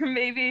 or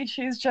maybe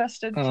she's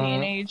just a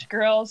teenage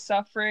girl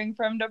suffering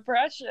from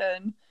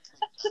depression.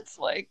 It's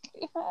like...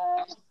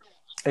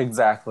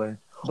 Exactly.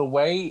 The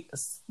way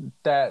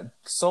that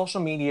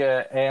social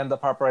media and the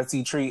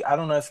paparazzi treat... I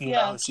don't know if you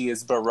know who she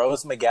is, but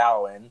Rose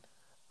McGowan.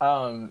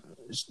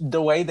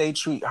 The way they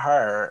treat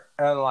her,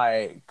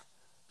 and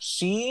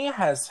she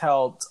has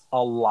helped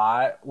a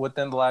lot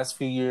within the last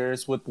few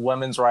years with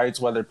women's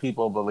rights, whether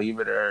people believe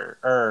it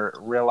or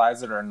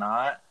realize it or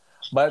not.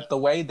 But the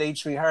way they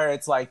treat her,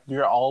 it's like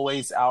you're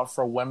always out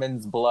for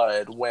women's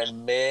blood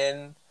when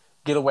men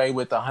get away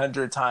with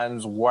 100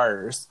 times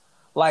worse.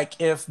 Like,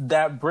 if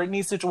that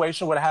Britney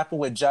situation would have happened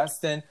with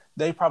Justin,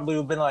 they probably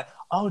would have been like,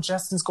 oh,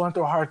 Justin's going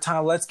through a hard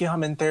time. Let's get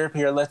him in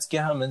therapy or let's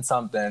get him in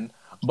something.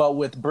 But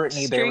with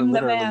Britney, they were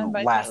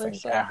literally laughing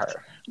at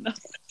her.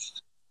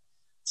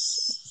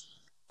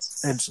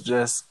 It's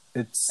just,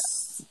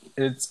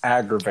 it's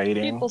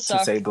aggravating, to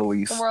say the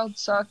least. The world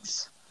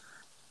sucks.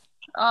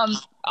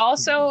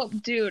 Also,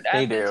 dude,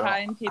 at the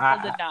time, people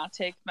did not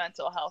take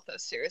mental health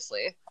as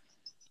seriously.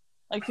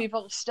 Like,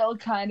 people still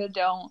kind of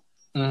don't.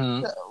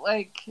 Mm-hmm. So,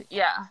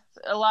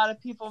 a lot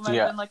of people might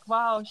have been like,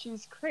 wow,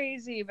 she's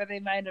crazy, but they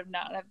might have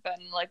not have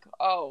been like,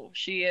 oh,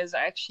 she is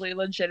actually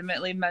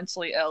legitimately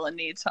mentally ill and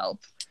needs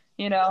help,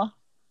 you know?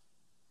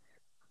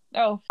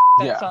 Oh,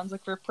 that sounds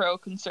like we're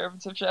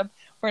pro-conservatorship.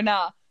 We're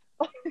not.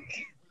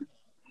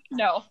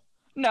 No.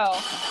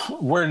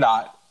 We're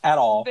not. At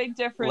all. Big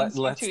difference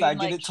let's between not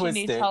get it she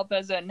twisted. needs help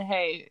as in,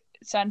 hey,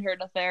 send her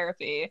to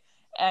therapy,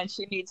 and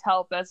she needs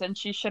help as in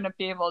she shouldn't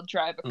be able to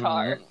drive a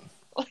car.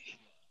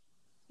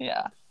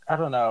 Yeah. I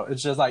don't know.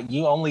 It's just like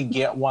you only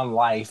get one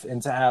life, and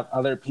to have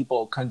other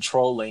people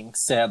controlling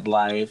said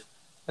life,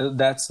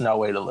 that's no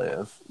way to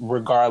live.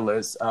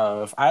 Regardless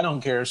of, I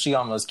don't care if she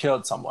almost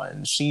killed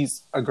someone.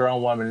 She's a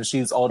grown woman and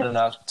she's old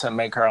enough to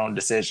make her own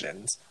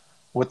decisions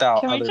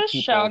without Can we other just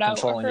people shout out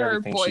controlling her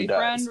everything she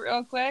boyfriend does.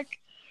 real quick?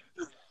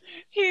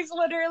 He's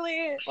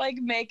literally like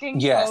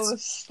making Yes.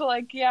 posts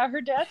like, yeah,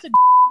 her dad's a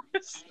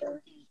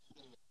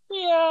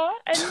yeah,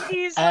 and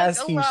he's like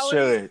As he allowing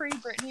should. free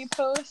Britney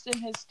posts in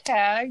his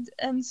tags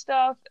and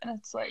stuff, and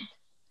it's like,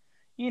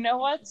 you know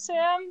what,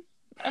 Sam?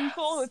 I'm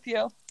cool with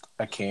you.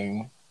 A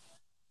king.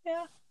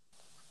 Yeah.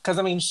 Because,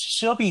 I mean,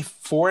 she'll be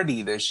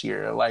 40 this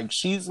year. Like,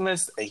 she's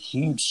missed a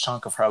huge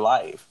chunk of her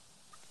life.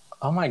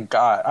 Oh, my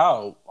God.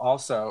 Oh,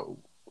 also,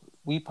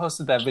 we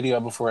posted that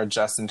video before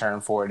Justin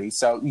turned 40.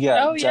 So,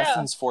 yeah,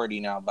 Justin's 40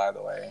 now, by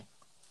the way.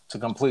 To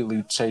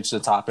completely change the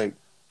topic.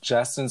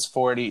 Justin's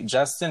 40.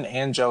 Justin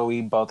and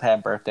Joey both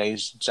had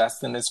birthdays.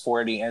 Justin is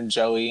 40 and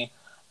Joey,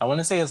 I want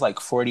to say, is like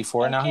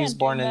 44 now. He's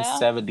born in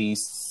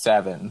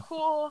 77.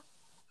 Cool.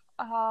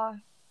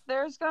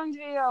 There's going to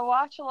be a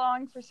watch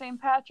along for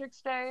St. Patrick's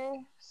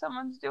Day.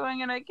 Someone's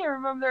doing, and I can't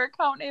remember their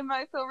account name.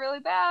 I feel really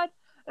bad.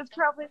 It's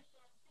probably,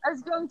 I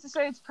was going to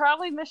say it's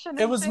probably Mission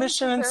It was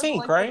Mission in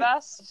Sync, right? The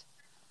best.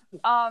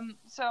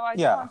 So I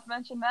just want to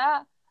mention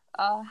that.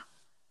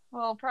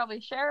 We'll probably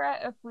share it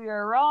if we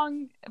are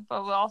wrong,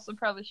 but we'll also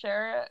probably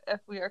share it if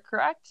we are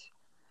correct.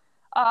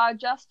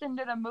 Justin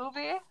did a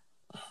movie,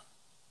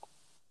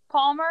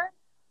 Palmer,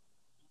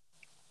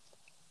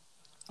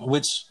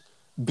 which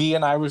B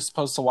and I were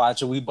supposed to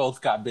watch, and we both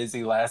got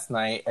busy last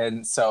night,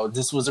 and so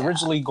this was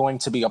originally going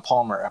to be a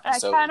Palmer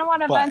episode. I kind of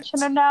want to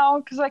mention it now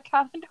because I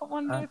kind of don't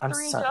want to do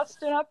 3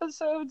 Justin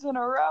episodes in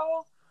a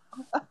row.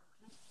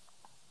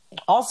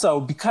 Also,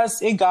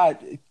 because it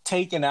got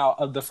taken out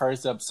of the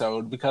first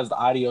episode because the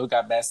audio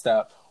got messed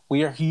up,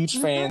 we are huge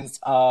fans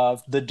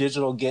of the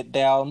Digital Get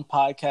Down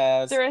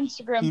podcast. Their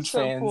Instagram's huge so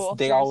fans. cool.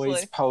 They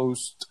seriously.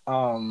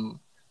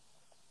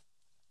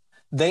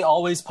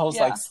 always post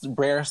like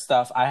rare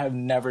stuff I have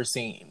never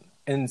seen.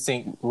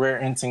 Rare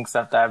NSYNC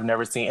stuff that I've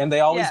never seen. And they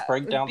always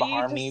break down the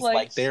harmonies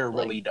like they're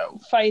really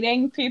dope.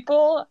 Fighting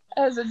people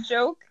as a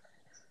joke.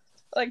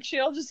 Like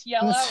she'll just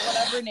yell out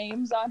whatever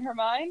name's on her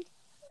mind.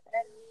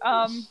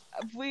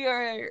 We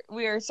are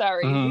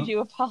sorry. We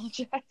do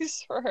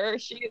apologize for her.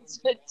 She is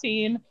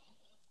 15.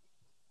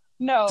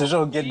 No,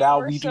 Digital Get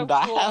Down. We do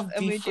not cool, have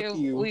beef with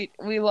you.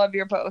 We love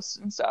your posts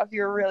and stuff.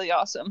 You're really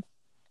awesome.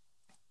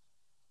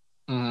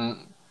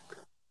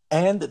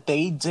 And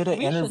they did an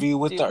interview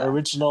with the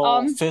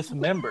original fifth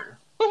member.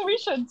 We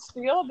should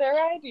steal their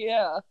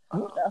idea.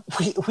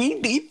 We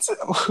need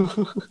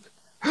to.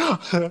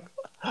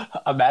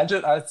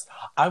 Imagine us.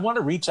 I want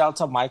to reach out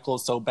to Michael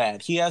so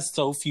bad. He has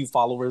so few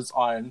followers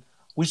on.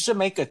 We should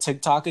make a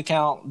TikTok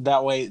account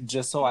that way,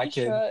 just so I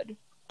can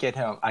get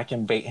him. I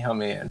can bait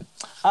him in.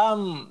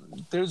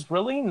 There's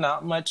really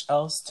not much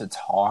else to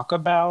talk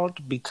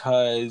about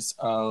because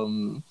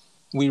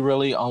we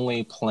really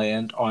only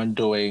planned on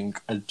doing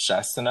a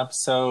Justin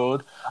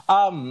episode.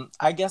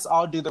 I guess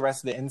I'll do the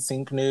rest of the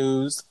NSYNC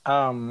news.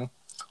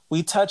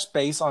 We touched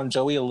base on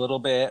Joey a little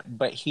bit,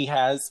 but he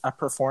has a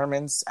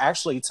performance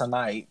actually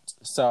tonight.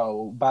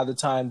 So by the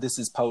time this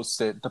is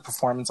posted, the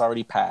performance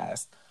already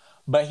passed.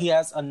 But he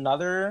has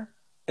another,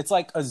 it's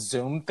like a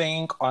Zoom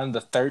thing on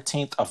the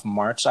 13th of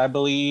March, I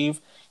believe.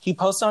 He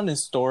posted on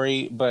his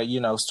story, but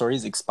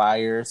stories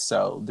expire.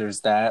 So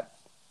there's that.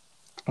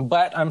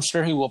 But I'm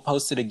sure he will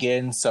post it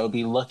again. So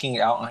be looking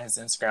out on his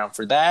Instagram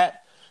for that.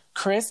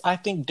 Chris, I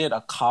think, did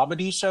a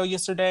comedy show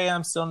yesterday.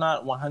 I'm still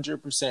not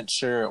 100%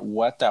 sure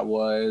what that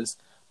was,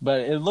 but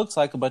it looks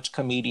like a bunch of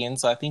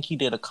comedians. So I think he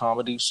did a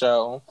comedy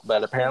show,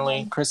 but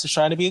apparently Chris is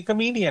trying to be a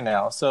comedian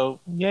now. So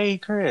yay,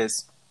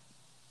 Chris.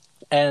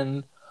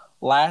 And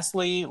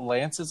lastly,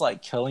 Lance is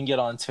like killing it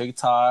on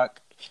TikTok.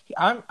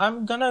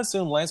 I'm going to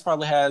assume Lance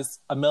probably has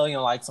 1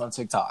 million likes on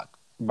TikTok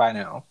by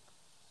now.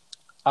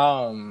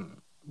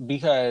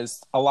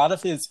 Because a lot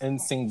of his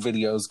NSYNC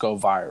videos go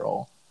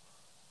viral.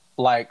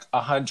 Like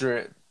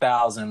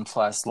 100,000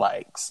 plus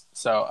likes.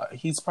 So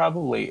he's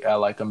probably at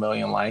like 1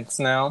 million likes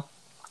now.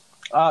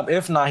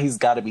 If not, he's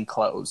got to be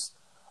close.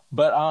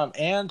 But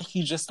and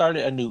he just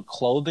started a new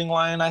clothing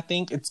line, I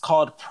think. It's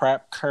called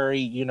Prep Curry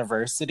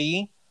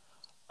University.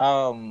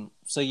 So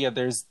yeah,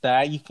 there's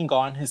that. You can go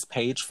on his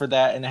page for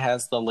that, and it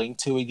has the link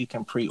to it. You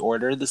can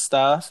pre-order the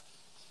stuff.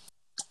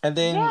 And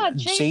then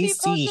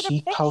JC,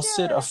 he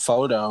posted a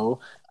photo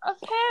of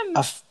him.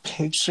 A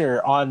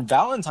picture on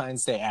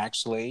Valentine's Day,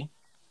 actually.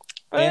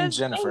 And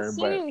Jennifer,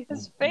 but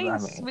his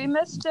face, we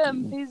missed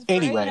him. He's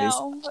gray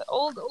now,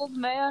 old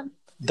man.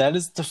 That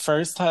is the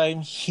first time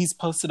he's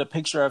posted a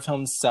picture of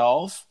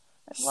himself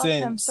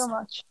since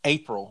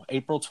April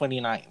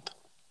 29th.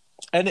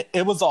 And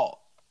it was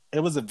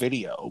a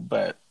video,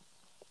 but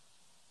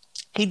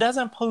he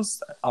doesn't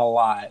post a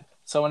lot.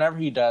 So whenever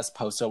he does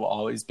post, it will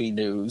always be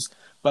news.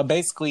 But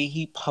basically,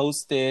 he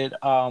posted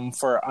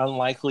for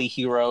Unlikely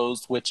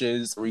Heroes, which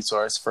is a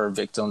resource for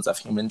victims of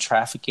human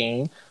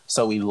trafficking.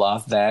 So we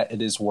love that.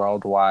 It is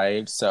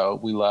worldwide. So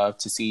we love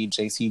to see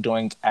JC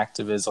doing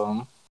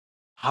activism.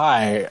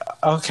 Hi.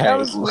 Okay. That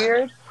was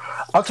weird.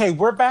 Okay,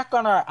 we're back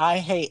on our I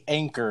Hate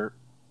Anchor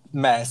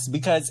mess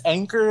because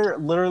Anchor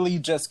literally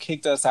just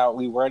kicked us out.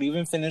 We weren't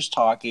even finished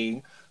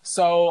talking.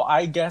 So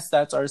I guess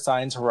that's our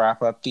sign to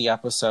wrap up the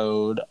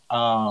episode.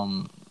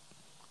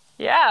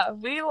 Yeah,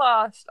 we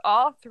lost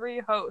all 3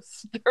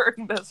 hosts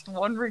during this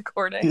one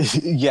recording.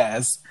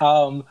 Yes.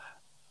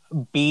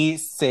 B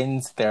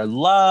sends their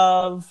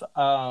love.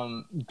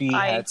 B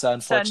had to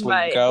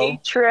unfortunately go.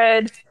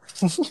 Hatred.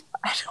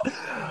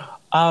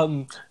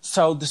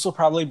 So this will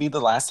probably be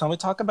the last time we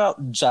talk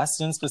about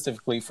Justin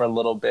specifically for a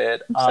little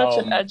bit. I'm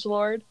such an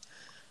edgelord.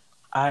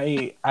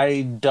 I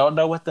don't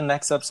know what the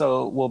next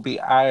episode will be.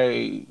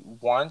 I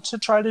want to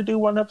try to do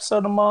 1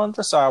 episode a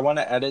month, so I want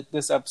to edit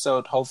this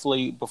episode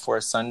hopefully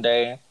before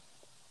Sunday,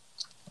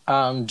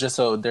 just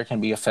so there can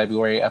be a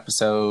February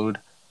episode.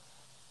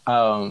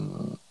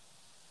 Cool.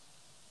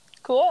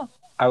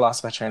 I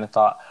lost my train of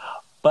thought,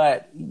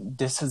 but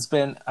this has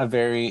been a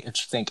very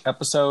interesting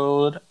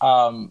episode.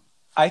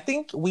 I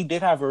think we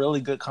did have a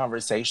really good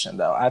conversation,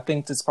 though. I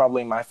think this is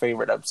probably my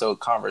favorite episode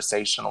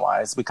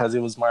conversation-wise because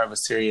it was more of a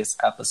serious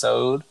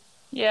episode.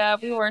 Yeah,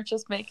 we weren't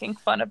just making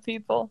fun of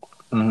people.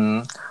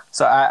 Mm-hmm.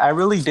 So I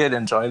really did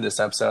enjoy this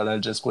episode. I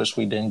just wish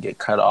we didn't get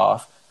cut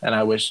off, and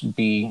I wish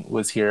B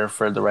was here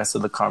for the rest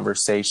of the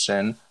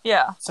conversation.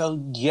 Yeah. So,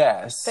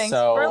 yes. Thanks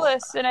for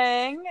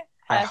listening.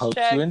 I hope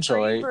you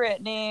enjoyed. Free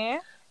Britney.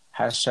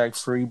 Hashtag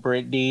Free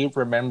Britney.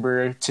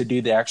 Remember to do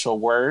the actual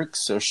work.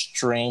 So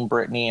stream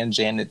Britney and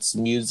Janet's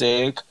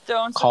music.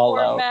 Don't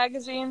support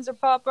magazines or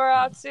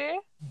paparazzi.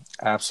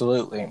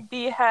 Absolutely.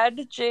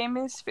 Behead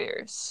Jamie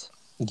Spears.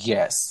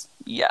 Yes.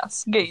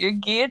 Yes. Get your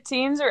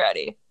guillotines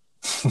ready.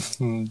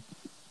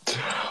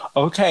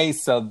 Okay,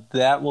 so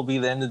that will be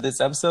the end of this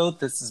episode.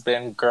 This has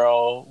been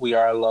Girl, We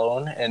Are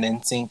Alone, an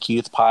NSYNC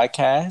Youth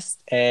podcast.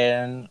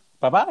 And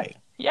bye-bye.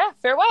 Yeah,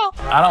 farewell.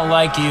 I don't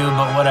like you,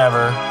 but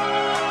whatever.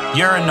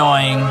 You're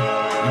annoying.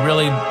 You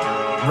really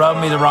rub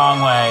me the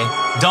wrong way.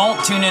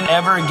 Don't tune in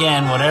ever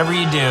again, whatever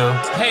you do.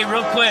 Hey,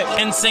 real quick,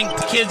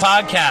 NSYNC Kids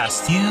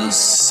podcast. You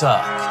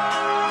suck.